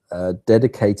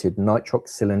dedicated nitrox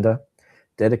cylinder,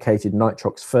 dedicated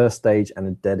nitrox first stage, and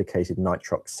a dedicated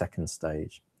nitrox second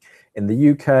stage. In the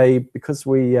UK, because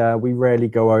we rarely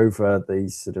go over the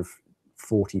sort of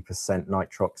 40%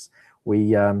 nitrox,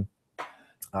 we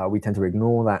tend to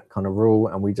ignore that kind of rule,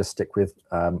 and we just stick with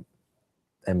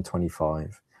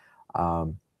M25.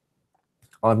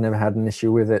 I've never had an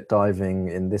issue with it diving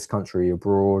in this country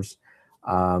abroad,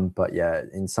 but yeah,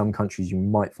 in some countries you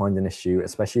might find an issue,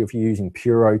 especially if you're using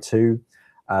Pure O2.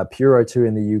 Pure O2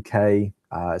 in the UK,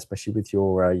 especially with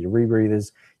your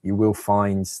rebreathers, you will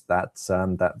find that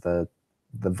that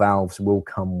the valves will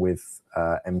come with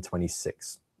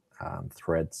M26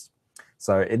 threads.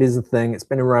 So it is a thing. It's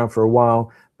been around for a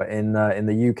while, but in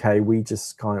the UK, we just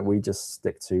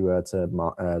stick to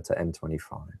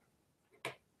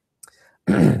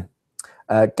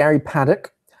M25. Gary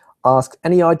Paddock asks,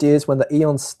 any ideas when the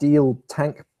Eon steel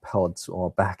tank pods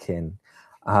are back in?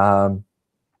 They're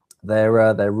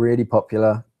really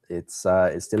popular. It's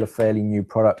still a fairly new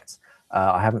product.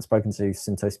 I haven't spoken to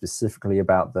Sinto specifically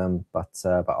about them, but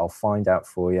I'll find out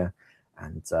for you.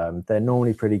 And they're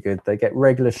normally pretty good. They get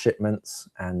regular shipments,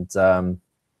 and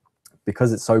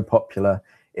because it's so popular,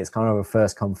 it's kind of a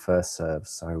first come first serve.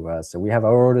 So we have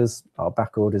our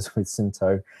back orders with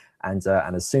Sinto, and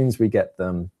as soon as we get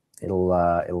them,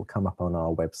 it'll come up on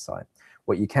our website.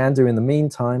 What you can do in the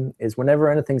meantime is whenever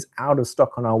anything's out of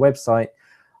stock on our website,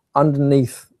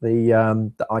 underneath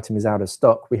the item is out of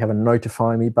stock, we have a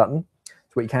notify me button.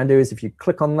 So what you can do is if you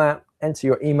click on that, enter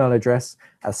your email address,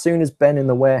 as soon as Ben in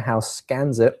the warehouse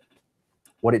scans it,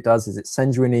 what it does is it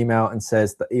sends you an email and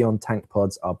says the Eon tank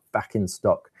pods are back in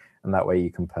stock, and that way you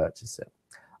can purchase it.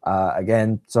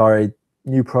 Again, sorry,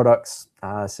 new products,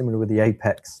 similar with the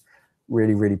Apeks,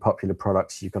 really popular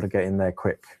products. You've got to get in there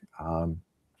quick.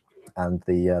 And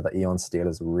the Eon steel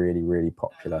is a really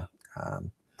popular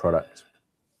product.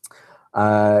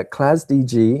 Claz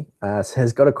DG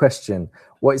has got a question.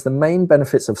 What is the main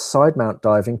benefits of side mount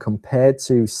diving compared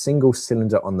to single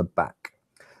cylinder on the back?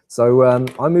 So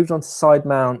I moved on to side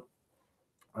mount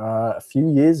a few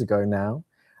years ago now,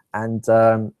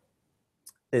 and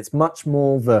it's much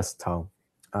more versatile.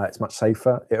 It's much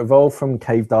safer. It evolved from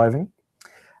cave diving,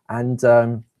 and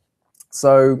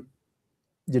so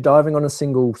you're diving on a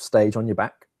single stage on your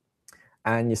back,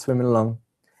 and you're swimming along,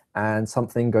 and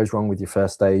something goes wrong with your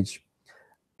first stage.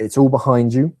 It's all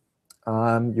behind you.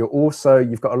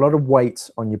 You've got a lot of weight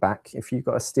on your back. If you've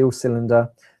got a steel cylinder,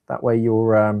 that way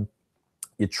your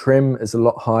trim is a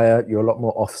lot higher. You're a lot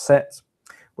more offset.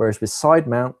 Whereas with side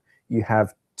mount, you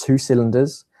have two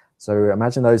cylinders. So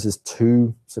imagine those as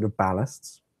two sort of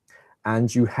ballasts,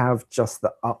 and you have just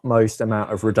the utmost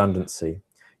amount of redundancy.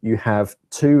 You have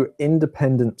two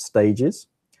independent stages,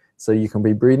 so you can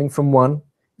be breathing from one.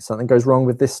 If something goes wrong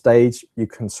with this stage, you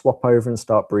can swap over and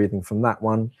start breathing from that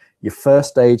one. Your first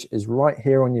stage is right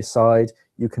here on your side.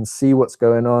 You can see what's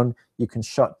going on. You can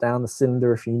shut down the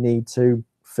cylinder if you need to,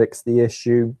 fix the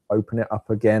issue, open it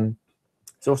up again.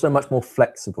 It's also much more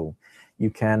flexible. You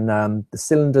can, the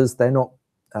cylinders, they're not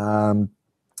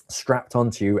strapped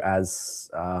onto you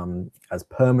as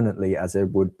permanently as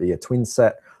it would be a twin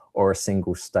set or a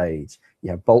single stage. You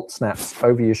have bolt snaps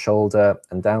over your shoulder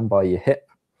and down by your hip.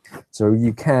 So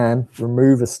you can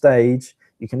remove a stage.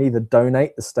 You can either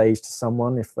donate the stage to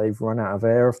someone if they've run out of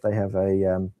air, if they have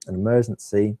an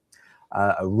emergency.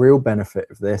 A real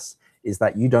benefit of this is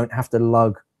that you don't have to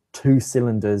lug two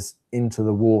cylinders into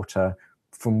the water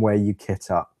from where you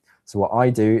kit up. So what I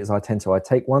do is I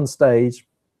take one stage,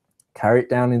 carry it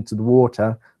down into the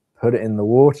water, put it in the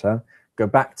water, go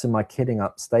back to my kitting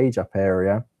up, stage up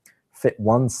area, fit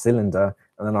one cylinder,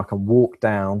 and then I can walk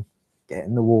down, get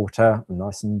in the water,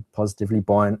 nice and positively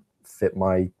buoyant, fit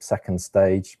my second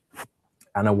stage,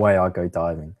 and away I go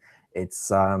diving.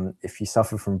 It's if you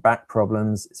suffer from back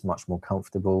problems, it's much more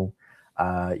comfortable.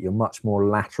 You're much more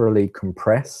laterally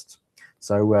compressed.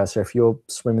 So if you're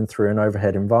swimming through an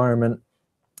overhead environment,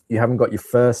 you haven't got your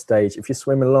first stage. If you're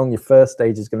swimming along, your first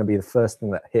stage is going to be the first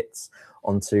thing that hits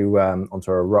onto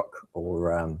a rock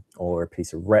or a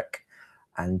piece of wreck,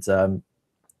 and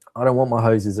I don't want my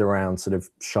hoses around sort of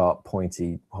sharp,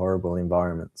 pointy, horrible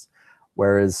environments.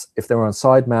 Whereas if they're on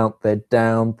side mount, they're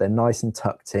down, they're nice and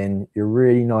tucked in, you're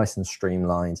really nice and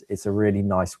streamlined. It's a really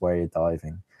nice way of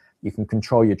diving. You can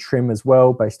control your trim as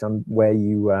well based on where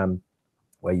you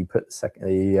put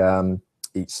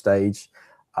each stage.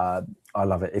 I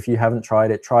love it. If you haven't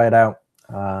tried it, try it out.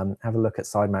 Have a look at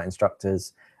side mount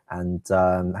instructors, and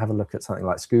have a look at something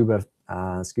like Scuba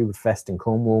Fest in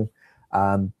Cornwall.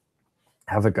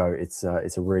 Have a go. It's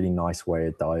a really nice way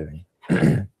of diving.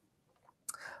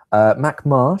 Mac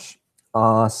Marsh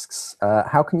asks,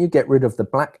 how can you get rid of the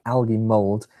black algae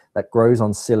mold that grows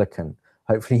on silicon?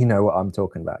 Hopefully you know what I'm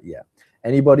talking about. Yeah.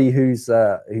 Anybody who's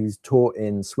taught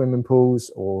in swimming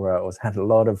pools or has had a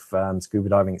lot of scuba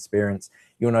diving experience,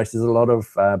 you'll notice there's a lot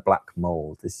of black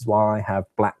mold. This is why I have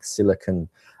black silicon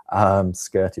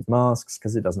skirted masks,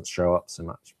 because it doesn't show up so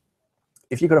much.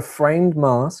 If you've got a framed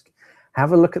mask,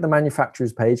 have a look at the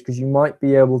manufacturer's page, because you might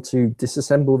be able to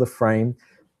disassemble the frame,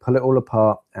 pull it all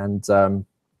apart, and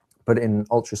put it in an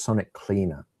ultrasonic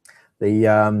cleaner.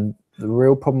 The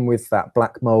real problem with that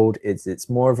black mold is it's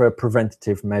more of a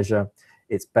preventative measure.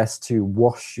 It's best to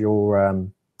wash your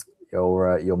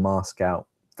mask out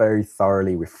very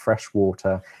thoroughly with fresh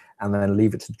water, and then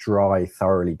leave it to dry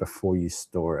thoroughly before you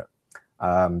store it.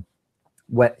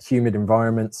 Wet, humid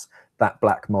environments, that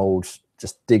black mold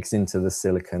just digs into the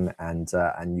silicon, and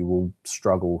you will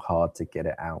struggle hard to get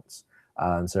it out.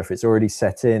 So if it's already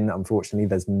set in, unfortunately,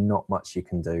 there's not much you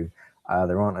can do.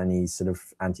 There aren't any sort of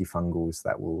antifungals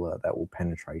that will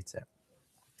penetrate it.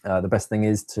 The best thing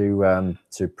is to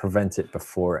prevent it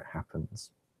before it happens.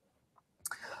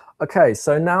 Okay,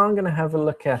 so now I'm going to have a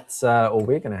look at, or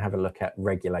we're going to have a look at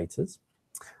regulators.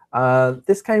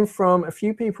 This came from a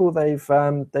few people. They've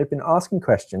been asking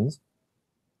questions,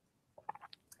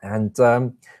 and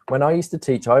when I used to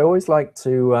teach, I always like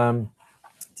to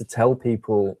tell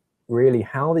people really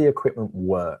how the equipment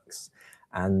works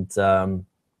and the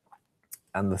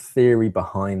theory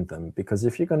behind them, because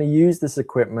if you're going to use this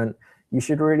equipment, you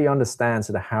should really understand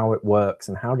sort of how it works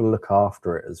and how to look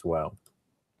after it as well.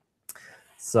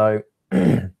 So,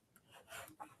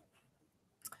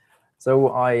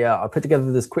 I put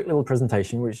together this quick little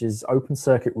presentation, which is Open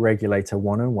Circuit Regulator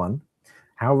 101,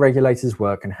 how regulators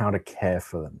work and how to care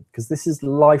for them, because this is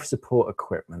life support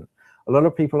equipment. A lot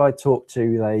of people I talk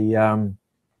to,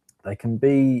 they can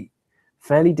be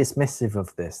fairly dismissive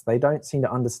of this. They don't seem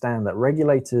to understand that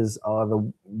regulators are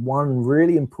the one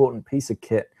really important piece of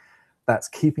kit that's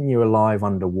keeping you alive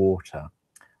underwater.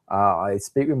 I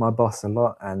speak with my boss a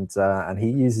lot, and he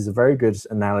uses a very good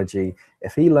analogy.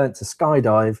 If he learnt to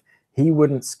skydive, he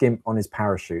wouldn't skimp on his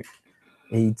parachute.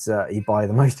 He'd buy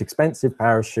the most expensive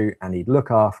parachute, and he'd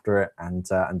look after it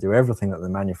and do everything that the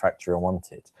manufacturer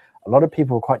wanted. A lot of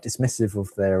people are quite dismissive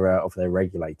of their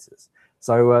regulators.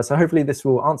 So hopefully this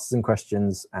will answer some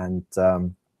questions, and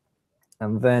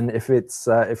then if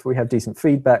we have decent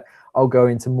feedback, I'll go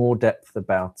into more depth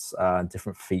about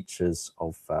different features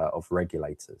of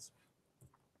regulators.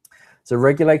 So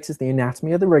regulators, the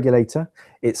anatomy of the regulator,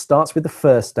 it starts with the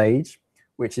first stage,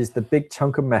 which is the big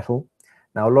chunk of metal.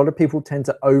 Now, a lot of people tend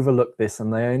to overlook this,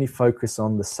 and they only focus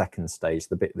on the second stage,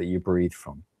 the bit that you breathe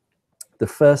from. The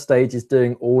first stage is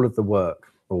doing all of the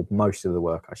work, or most of the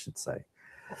work, I should say.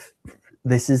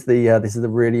 This is the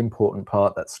really important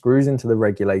part that screws into the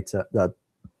regulator,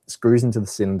 screws into the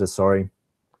cylinder, sorry.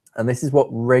 And this is what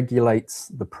regulates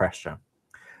the pressure.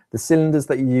 The cylinders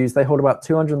that you use, they hold about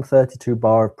 232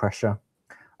 bar of pressure,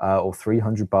 or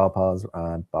 300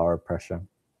 bar of pressure.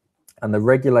 And the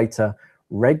regulator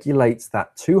regulates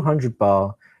that 200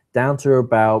 bar down to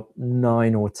about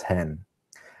 9 or 10.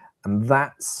 And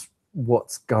that's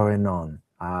what's going on.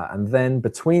 And then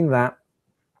between that,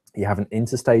 you have an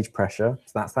interstage pressure.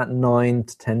 So that's that 9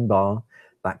 to 10 bar.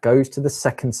 That goes to the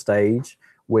second stage,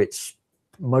 which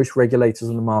most regulators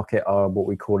on the market are what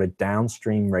we call a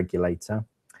downstream regulator.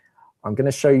 I'm going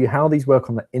to show you how these work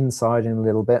on the inside in a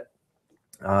little bit.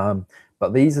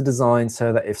 But these are designed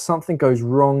so that if something goes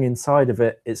wrong inside of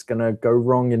it, it's going to go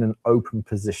wrong in an open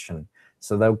position.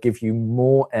 So they'll give you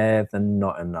more air than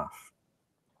not enough.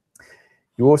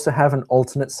 You also have an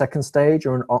alternate second stage,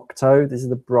 or an octo. This is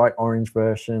the bright orange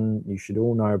version. You should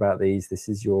all know about these. This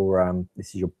is your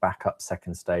backup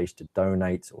second stage to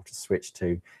donate or to switch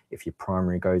to if your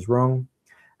primary goes wrong.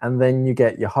 And then you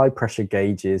get your high pressure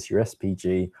gauges, your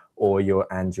SPG, or your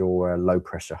low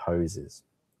pressure hoses.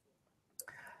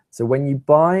 So when you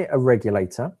buy a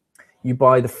regulator, you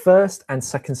buy the first and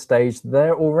second stage.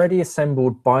 They're already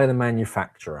assembled by the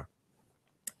manufacturer.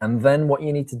 And then what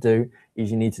you need to do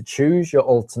is you need to choose your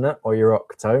alternate or your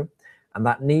octo, and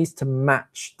that needs to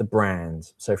match the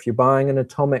brand. So if you're buying an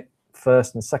atomic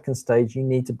first and second stage, you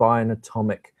need to buy an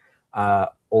atomic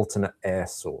alternate air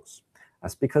source.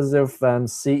 That's because of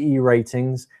CE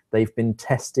ratings. They've been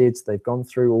tested. They've gone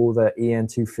through all the EN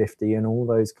 250 and all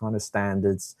those kind of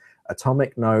standards.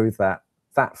 Atomic know that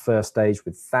that first stage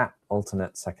with that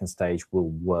alternate second stage will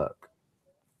work.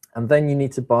 And then you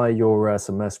need to buy your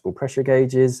submersible pressure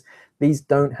gauges. These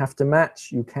don't have to match.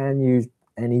 You can use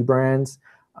any brands.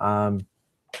 And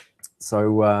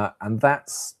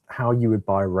that's how you would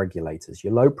buy regulators.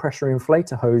 Your low pressure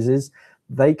inflator hoses,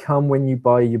 they come when you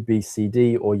buy your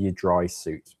BCD or your dry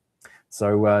suit.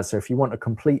 So if you want a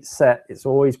complete set, it's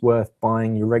always worth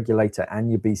buying your regulator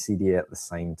and your BCD at the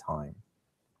same time.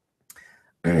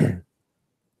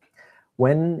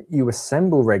 When you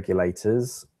assemble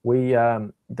regulators,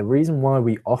 the reason why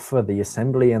we offer the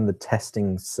assembly and the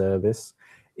testing service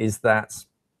is that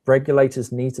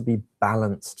regulators need to be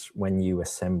balanced when you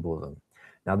assemble them.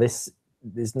 Now, there's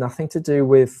nothing to do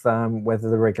with whether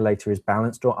the regulator is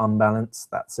balanced or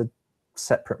unbalanced. That's a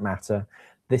separate matter.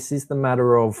 This is the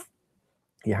matter of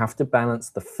you have to balance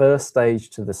the first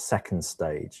stage to the second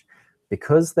stage.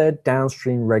 Because they're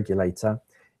downstream regulator,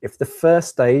 if the first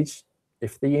stage,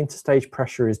 if the interstage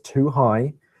pressure is too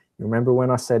high, Remember when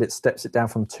I said it steps it down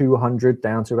from 200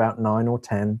 down to about 9 or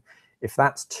 10? If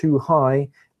that's too high,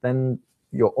 then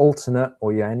your alternate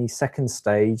or your any second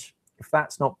stage, if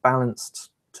that's not balanced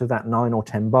to that 9 or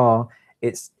 10 bar,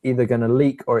 it's either going to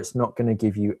leak or it's not going to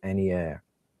give you any air.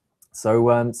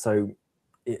 So so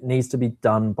it needs to be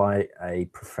done by a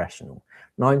professional.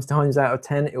 9 times out of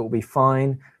 10 it will be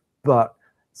fine, but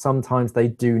sometimes they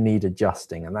do need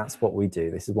adjusting, and that's what we do.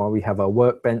 This is why we have our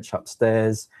workbench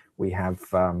upstairs. We have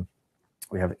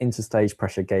interstage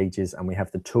pressure gauges, and we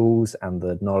have the tools and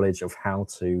the knowledge of how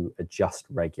to adjust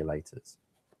regulators.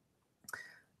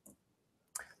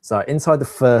 So inside the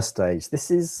first stage,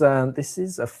 this is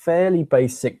a fairly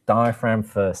basic diaphragm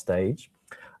first stage.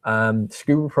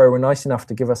 Scuba Pro were nice enough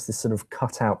to give us this sort of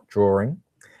cutout drawing,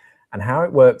 and how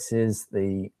it works is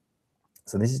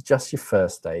so this is just your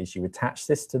first stage. You attach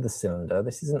this to the cylinder.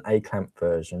 This is an A-clamp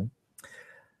version.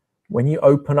 When you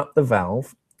open up the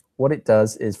valve, what it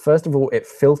does is, first of all, it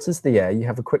filters the air. You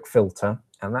have a quick filter,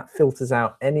 and that filters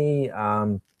out any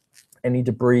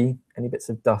debris, any bits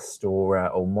of dust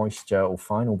or moisture or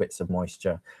final bits of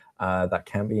moisture that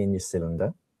can be in your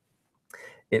cylinder.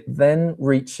 It then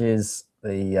reaches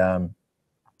the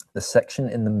section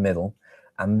in the middle,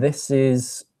 and this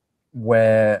is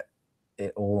where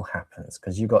it all happens,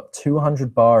 because you've got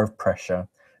 200 bar of pressure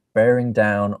bearing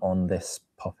down on this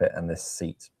poppet and this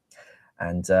seat,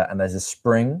 and there's a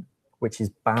spring which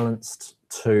is balanced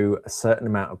to a certain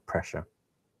amount of pressure.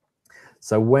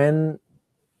 So when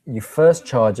you first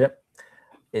charge it,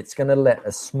 it's going to let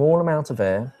a small amount of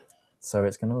air, so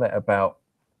it's going to let about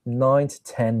 9 to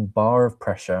 10 bar of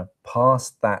pressure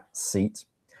past that seat.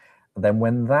 And then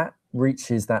when that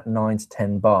reaches that 9 to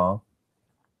 10 bar,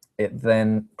 it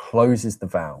then closes the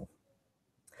valve,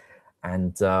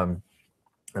 and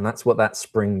that's what that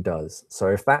spring does. So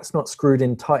if that's not screwed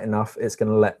in tight enough, it's going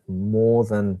to let more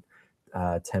than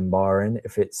 10 bar in.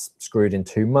 If it's screwed in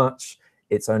too much,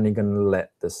 it's only going to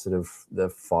let the sort of the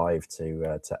 5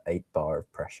 to 8 bar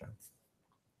of pressure.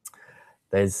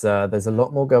 There's a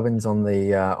lot more gubbins on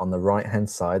the right hand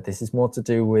side. This is more to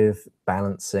do with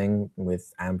balancing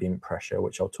with ambient pressure,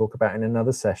 which I'll talk about in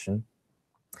another session.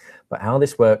 But how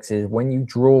this works is, when you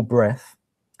draw breath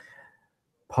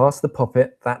past the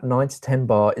poppet, that 9 to 10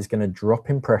 bar is going to drop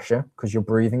in pressure because you're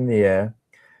breathing the air.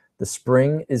 The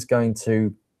spring is going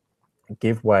to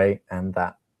give way, and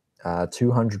that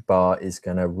 200 bar is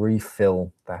going to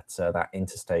refill that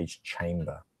interstage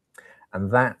chamber.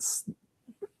 And that's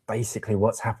basically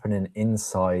what's happening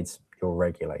inside your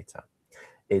regulator.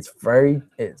 It's very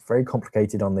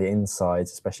complicated on the inside,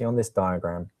 especially on this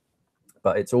diagram,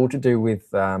 but it's all to do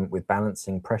with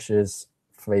balancing pressures,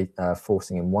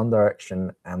 forcing in one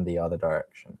direction and the other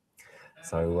direction.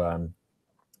 So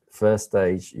first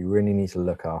stage, you really need to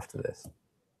look after this.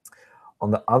 On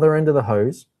the other end of the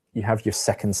hose, you have your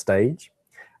second stage,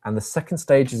 and the second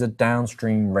stage is a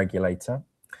downstream regulator.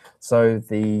 So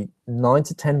the 9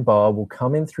 to 10 bar will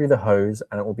come in through the hose,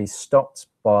 and it will be stopped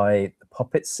by the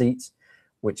poppet seat,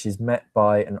 which is met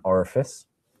by an orifice,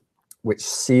 which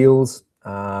seals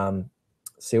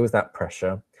that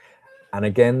pressure. And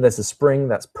again, there's a spring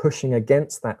that's pushing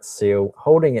against that seal,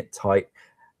 holding it tight,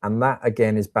 and that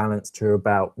again is balanced to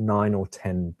about 9 or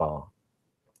 10 bar.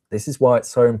 This is why it's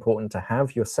so important to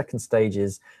have your second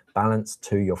stages balanced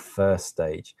to your first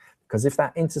stage, because if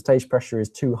that interstage pressure is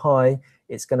too high,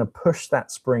 it's going to push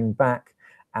that spring back,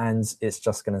 and it's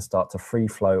just going to start to free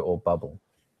flow or bubble.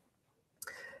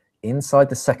 Inside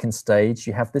the second stage,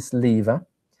 you have this lever.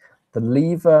 The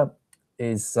lever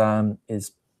is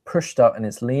pushed up, and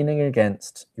it's leaning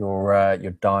against your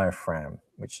diaphragm,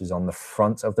 which is on the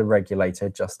front of the regulator,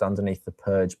 just underneath the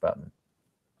purge button.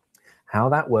 How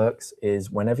that works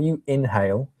is, whenever you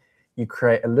inhale, you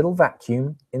create a little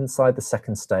vacuum inside the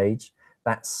second stage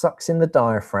that sucks in the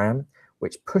diaphragm,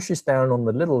 which pushes down on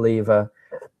the little lever,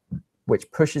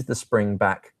 which pushes the spring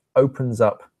back, opens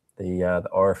up the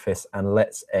orifice, and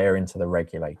lets air into the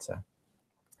regulator.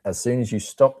 As soon as you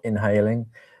stop inhaling,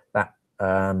 that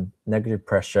negative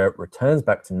pressure returns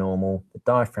back to normal, the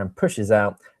diaphragm pushes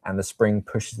out, and the spring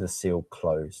pushes the seal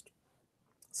closed.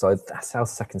 So that's how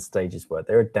second stages work.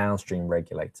 They're a downstream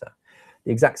regulator.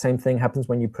 The exact same thing happens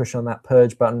when you push on that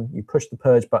purge button. You push the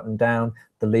purge button down,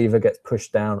 the lever gets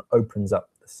pushed down, opens up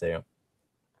the seal.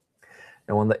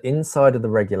 Now on the inside of the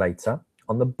regulator,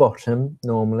 on the bottom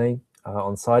normally,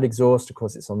 on side exhaust, of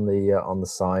course it's on the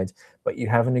side, but you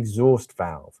have an exhaust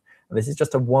valve. And this is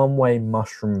just a one-way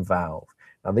mushroom valve.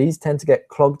 Now these tend to get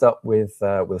clogged up with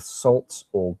salt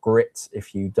or grit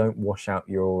if you don't wash out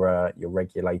your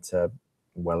regulator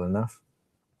well enough.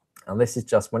 And this is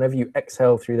just, whenever you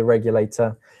exhale through the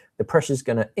regulator, the pressure is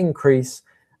going to increase,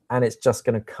 and it's just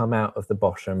going to come out of the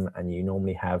bottom, and you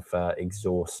normally have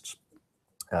exhaust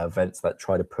vents that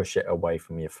try to push it away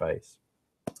from your face.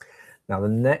 Now, the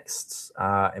next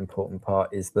important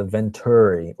part is the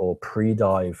venturi or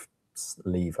pre-dive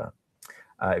lever.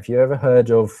 If you ever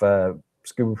heard of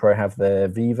Scuba Pro have their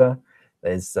Viva,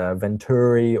 there's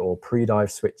venturi or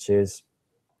pre-dive switches.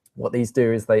 What these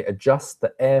do is they adjust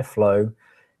the airflow.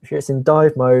 If it's in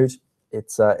dive mode,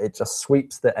 it just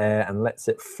sweeps the air and lets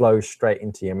it flow straight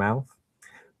into your mouth.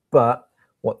 But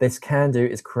what this can do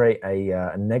is create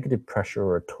a negative pressure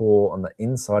or a torque on the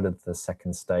inside of the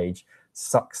second stage,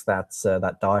 sucks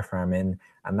that diaphragm in,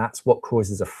 and that's what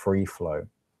causes a free flow.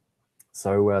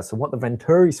 So what the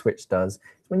venturi switch does is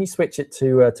when you switch it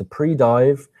to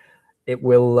pre-dive, it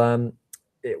will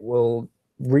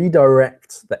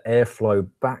redirect the airflow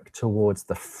back towards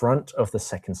the front of the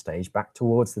second stage, back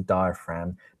towards the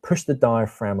diaphragm, push the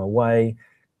diaphragm away,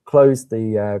 close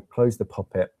the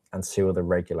poppet, and seal the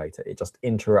regulator. It just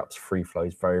interrupts free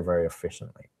flows very, very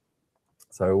efficiently.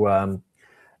 So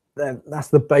that's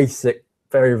the basic,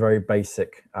 very, very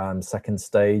basic second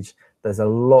stage. There's a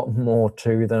lot more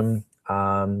to them.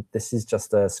 This is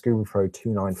just a Scuba Pro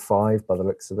 295 by the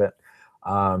looks of it.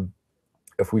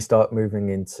 If we start moving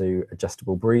into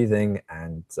adjustable breathing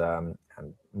and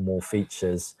more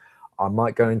features, I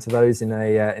might go into those in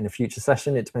a future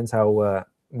session. It depends how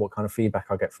what kind of feedback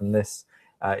I get from this.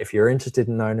 If you're interested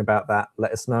in knowing about that,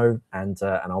 let us know, and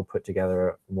I'll put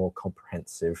together more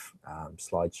comprehensive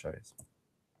slideshows.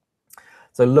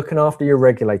 So looking after your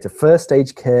regulator, first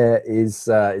stage care is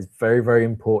very, very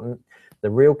important. The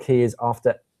real key is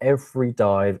after every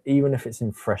dive, even if it's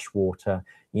in fresh water,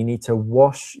 you need to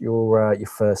wash your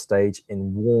first stage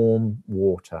in warm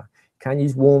water. You can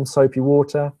use warm soapy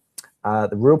water. The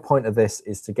real point of this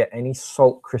is to get any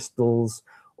salt crystals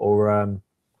or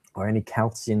any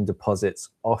calcium deposits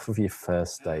off of your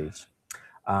first stage.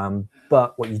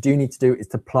 But what you do need to do is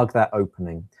to plug that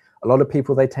opening. A lot of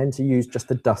people, they tend to use just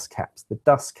the dust caps. The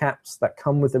dust caps that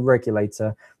come with the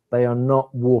regulator, they are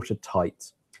not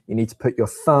watertight. You need to put your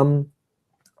thumb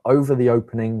over the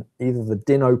opening, either the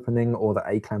DIN opening or the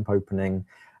A-clamp opening,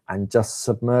 and just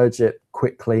submerge it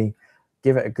quickly.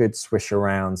 Give it a good swish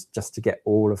around just to get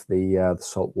all of the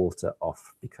salt water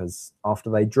off, because after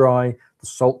they dry, the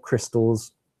salt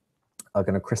crystals are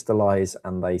going to crystallize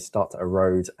and they start to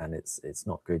erode, and it's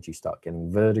not good. You start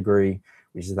getting verdigris,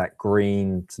 which is that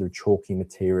green sort of chalky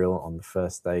material on the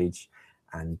first stage.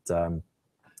 And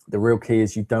the real key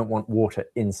is you don't want water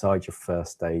inside your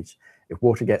first stage. If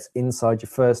water gets inside your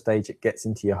first stage, it gets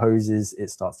into your hoses, it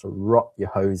starts to rot your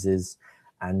hoses,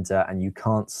 and you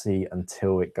can't see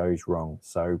until it goes wrong.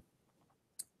 So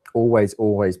always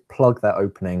plug that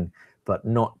opening, but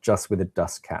not just with a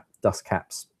dust cap. Dust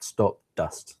caps stop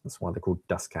dust. That's why they're called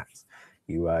dust caps.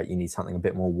 You need something a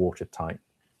bit more watertight.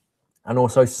 And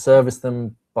also service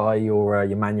them by your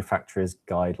manufacturer's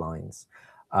guidelines.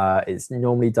 It's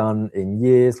normally done in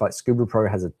years, like Scuba Pro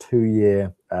has a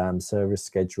 2-year service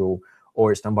schedule,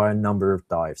 or it's done by a number of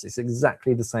dives. It's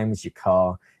exactly the same as your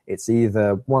car. It's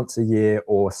either once a year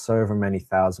or so over many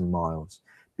thousand miles.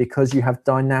 Because you have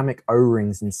dynamic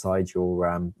O-rings inside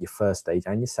your first stage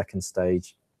and your second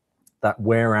stage that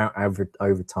wear out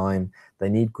over time. They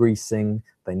need greasing,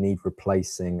 they need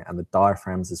replacing, and the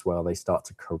diaphragms as well, they start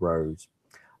to corrode.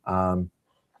 The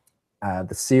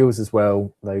seals as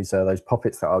well, those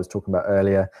poppets that I was talking about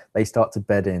earlier, they start to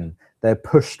bed in. They're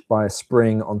pushed by a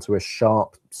spring onto a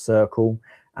sharp circle,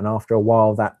 and after a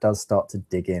while that does start to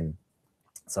dig in.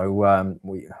 So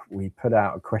we put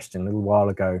out a question a little while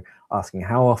ago asking,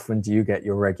 how often do you get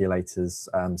your regulators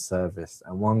serviced?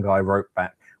 And one guy wrote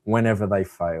back, whenever they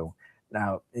fail.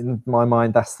 Now, in my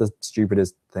mind, that's the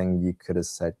stupidest thing you could have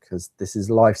said, because this is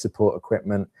life support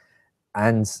equipment,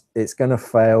 and it's going to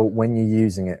fail when you're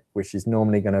using it, which is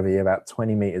normally going to be about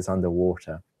 20 meters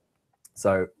underwater.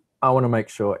 So I want to make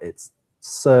sure it's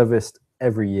serviced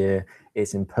every year,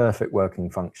 it's in perfect working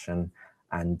function,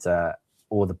 and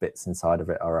all the bits inside of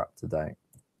it are up to date.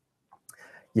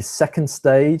 Your second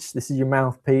stage, this is your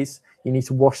mouthpiece. You need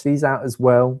to wash these out as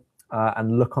well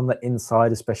and look on the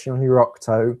inside, especially on your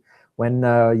octo. When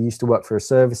I used to work for a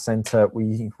service center,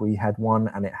 we had one,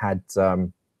 and it had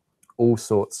all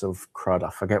sorts of crud. I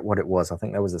forget what it was. I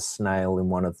think there was a snail in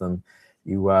one of them.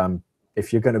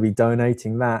 If you're going to be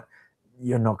donating that,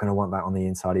 you're not going to want that on the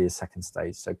inside of your second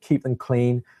stage. So keep them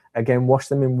clean. Again, wash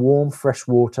them in warm, fresh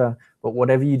water. But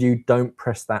whatever you do, don't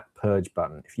press that purge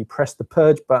button. If you press the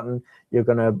purge button, you're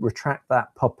going to retract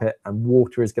that poppet, and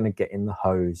water is going to get in the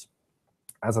hose.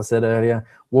 As I said earlier,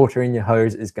 water in your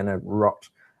hose is going to rot.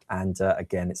 And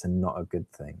again, it's not a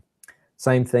good thing.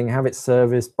 Same thing, have it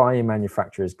serviced by your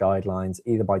manufacturer's guidelines,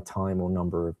 either by time or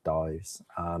number of dives.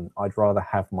 I'd rather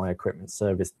have my equipment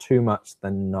serviced too much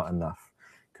than not enough,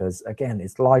 because again,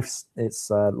 it's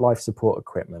life support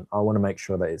equipment. I want to make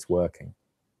sure that it's working.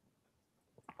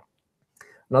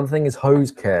 Another thing is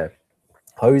hose care.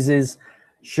 Hoses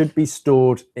should be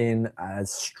stored in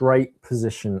as straight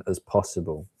position as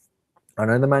possible. I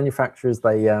know the manufacturers,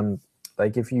 they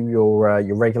give you your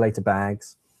regulator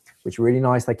bags, which are really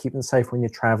nice. They keep them safe when you're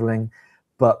traveling,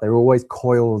 but they're always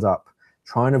coiled up.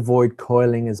 Try and avoid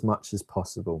coiling as much as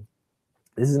possible.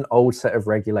 This is an old set of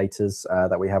regulators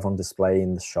that we have on display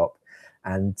in the shop,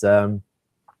 and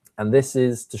this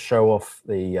is to show off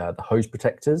the hose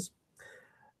protectors.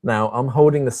 Now, I'm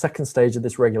holding the second stage of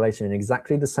this regulator in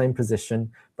exactly the same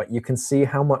position, but you can see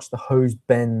how much the hose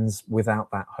bends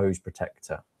without that hose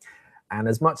protector. And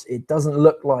as much, it doesn't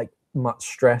look like much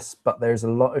stress, but there's a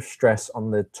lot of stress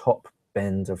on the top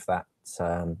bend of that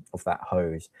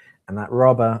hose. And that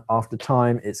rubber, after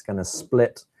time, it's going to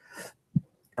split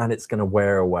and it's going to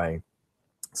wear away.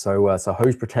 So, so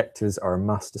hose protectors are a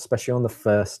must, especially on the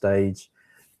first stage.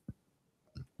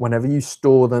 Whenever you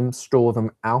store them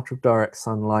out of direct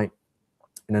sunlight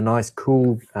in a nice,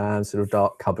 cool, sort of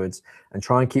dark cupboards, and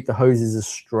try and keep the hoses as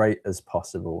straight as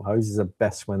possible. Hoses are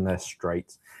best when they're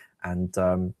straight, and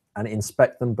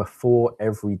inspect them before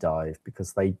every dive,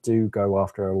 because they do go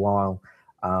after a while.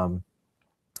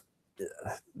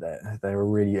 They're a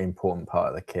really important part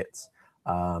of the kits.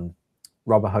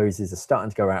 Rubber hoses are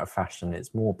starting to go out of fashion.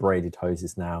 It's more braided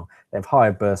hoses now. They have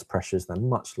higher burst pressures, they're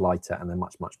much lighter, and they're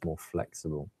much more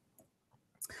flexible.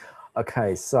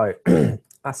 Okay, so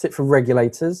that's it for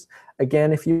regulators.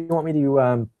 Again, if you want me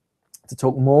to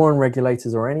talk more on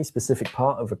regulators or any specific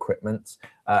part of equipment,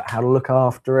 how to look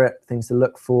after it, things to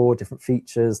look for, different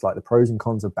features like the pros and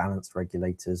cons of balanced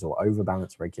regulators or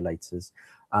overbalanced regulators,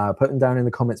 put them down in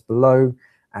the comments below.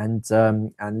 And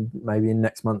maybe in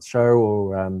next month's show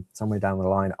or somewhere down the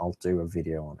line, I'll do a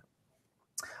video on it.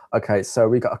 Okay, so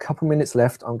we've got a couple minutes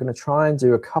left. I'm going to try and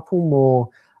do a couple more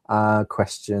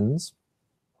questions.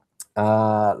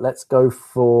 Let's go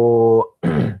for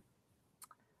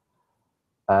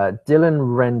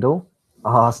Dylan Rendell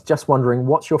asked, just wondering,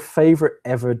 what's your favorite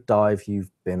ever dive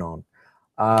you've been on?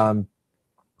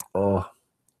 Oh,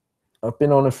 I've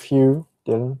been on a few,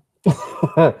 Dylan.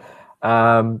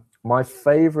 My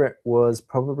favorite was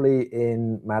probably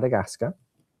in Madagascar.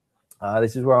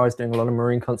 This is where I was doing a lot of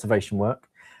marine conservation work,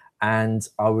 and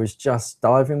I was just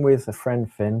diving with a friend,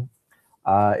 Finn.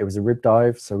 It was a rib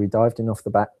dive, so we dived in off the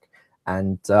back,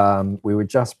 and we were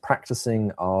just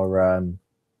practicing our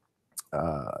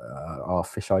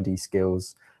fish ID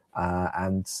skills,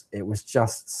 and it was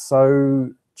just so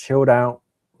chilled out,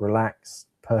 relaxed,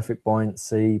 perfect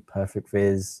buoyancy, perfect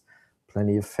viz,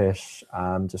 plenty of fish,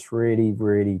 just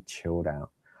really chilled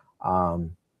out.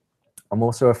 I'm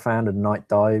also a fan of night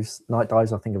dives. Night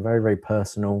dives, I think, are very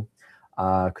personal,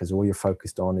 because all you're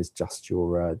focused on is just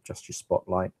your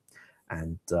spotlight.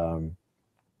 And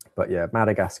but yeah,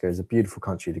 Madagascar is a beautiful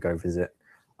country to go visit.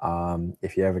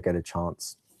 If you ever get a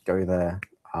chance, go there.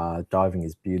 Diving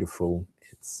is beautiful.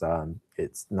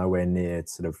 It's nowhere near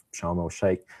sort of Sharm el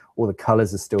Sheikh. All the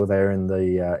colours are still there in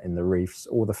the reefs.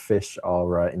 All the fish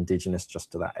are indigenous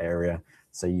just to that area,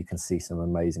 so you can see some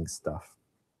amazing stuff.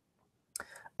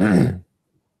 Phil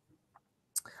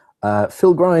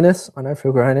Grinus, I know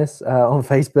Phil Grinus on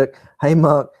Facebook. Hey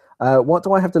Mark, what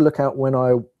do I have to look out when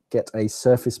I get a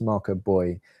surface marker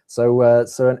buoy? So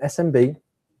so an SMB,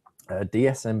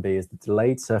 DSMB is the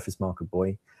delayed surface marker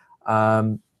buoy.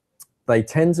 They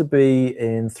tend to be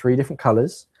in 3 different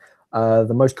colors.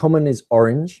 The most common is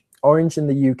orange. Orange in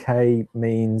the UK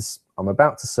means I'm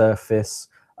about to surface,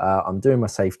 I'm doing my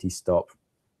safety stop,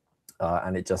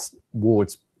 and it just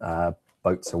wards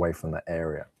boats away from that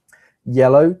area.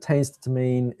 Yellow tends to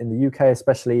mean, in the UK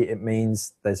especially, it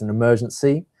means there's an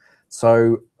emergency.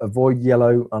 So avoid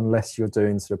yellow unless you're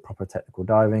doing sort of proper technical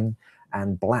diving.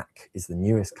 And black is the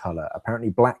newest color. Apparently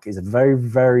black is a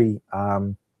very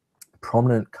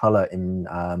prominent color in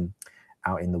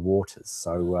out in the waters.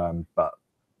 So but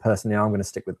personally I'm going to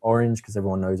stick with orange because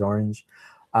everyone knows orange.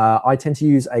 I tend to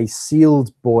use a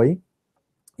sealed buoy.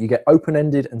 You get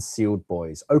open-ended and sealed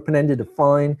buoys. Open-ended are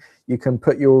fine. You can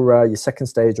put your second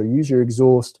stage or use your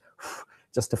exhaust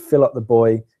just to fill up the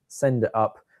buoy, send it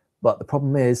up. But the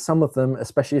problem is some of them,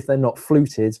 especially if they're not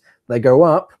fluted, they go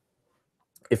up.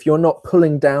 If you're not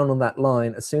pulling down on that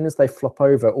line, as soon as they flop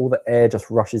over, all the air just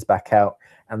rushes back out,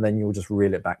 and then you'll just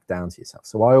reel it back down to yourself.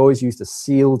 So I always use the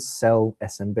sealed cell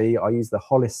SMB. I use the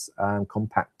Hollis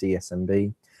compact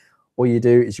DSMB. All you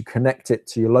do is you connect it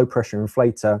to your low pressure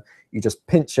inflator, you just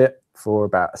pinch it, for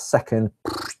about a second,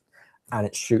 and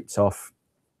it shoots off.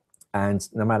 And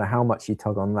no matter how much you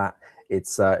tug on that,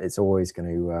 it's always going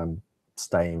to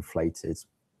stay inflated.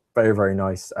 Very, very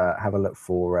nice. Have a look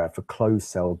for closed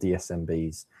cell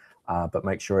DSMBs, but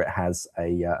make sure it has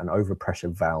an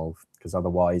overpressure valve, because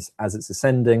otherwise, as it's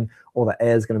ascending, all the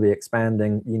air is going to be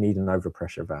expanding. You need an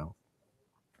overpressure valve.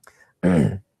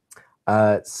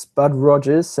 Spud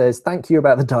Rogers says, thank you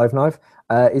about the dive knife.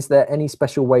 Is there any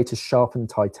special way to sharpen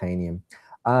titanium?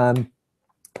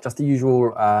 Just the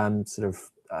usual sort of,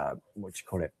 what do you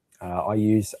call it? I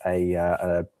use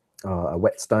a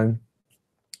whetstone.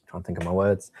 Trying to think of my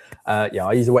words. Yeah,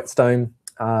 I use a whetstone.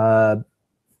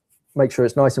 Make sure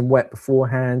it's nice and wet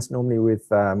beforehand, normally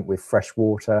with fresh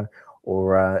water,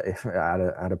 or if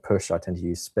at a push, I tend to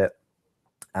use spit.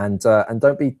 And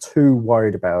don't be too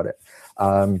worried about it.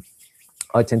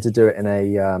 I tend to do it in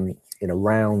a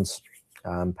round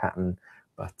pattern,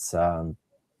 but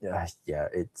yeah,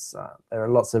 it's there are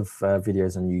lots of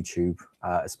videos on YouTube,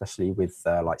 especially with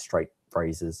like straight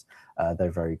phrases.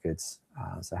 They're very good,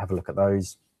 so have a look at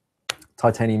those.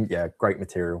 Titanium, yeah, great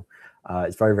material.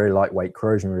 It's very, very lightweight,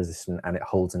 corrosion resistant, and it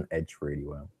holds an edge really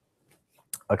well.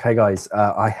 Okay, guys,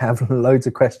 I have loads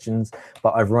of questions,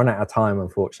 but I've run out of time,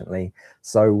 unfortunately.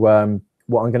 So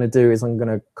what I'm going to do is I'm going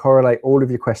to correlate all of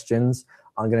your questions.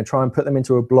 I'm going to try and put them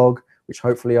into a blog, which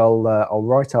hopefully I'll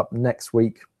write up next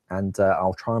week, and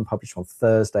I'll try and publish on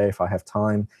Thursday if I have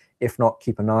time. If not,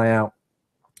 keep an eye out.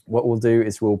 What we'll do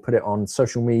is we'll put it on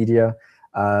social media,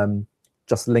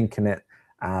 just linking it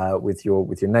with your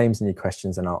names and your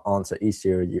questions, and I'll answer each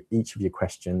of your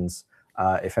questions.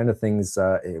 If anything's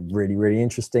really, really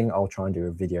interesting, I'll try and do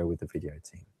a video with the video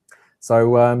team.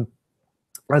 So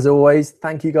as always,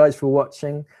 thank you guys for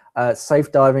watching.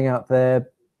 Safe diving out there.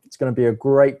 It's going to be a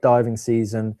great diving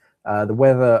season. The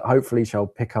weather hopefully shall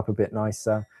pick up a bit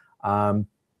nicer.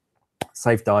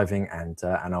 Safe diving, and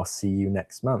I'll see you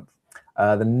next month.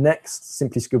 The next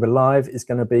Simply Scuba Live is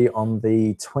going to be on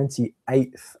the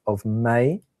 28th of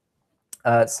May.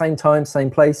 Same time,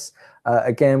 same place.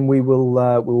 Again, we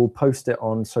will post it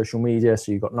on social media,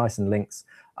 so you've got nice and links.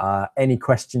 Any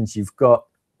questions you've got,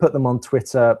 put them on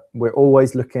Twitter. We're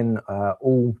always looking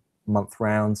all month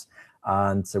rounds,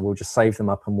 and so we'll just save them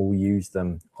up and we'll use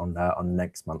them on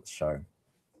next month's show.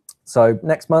 So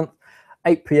next month,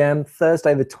 8 p.m,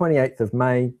 Thursday the 28th of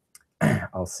May.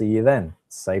 I'll see you then.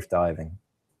 Safe diving.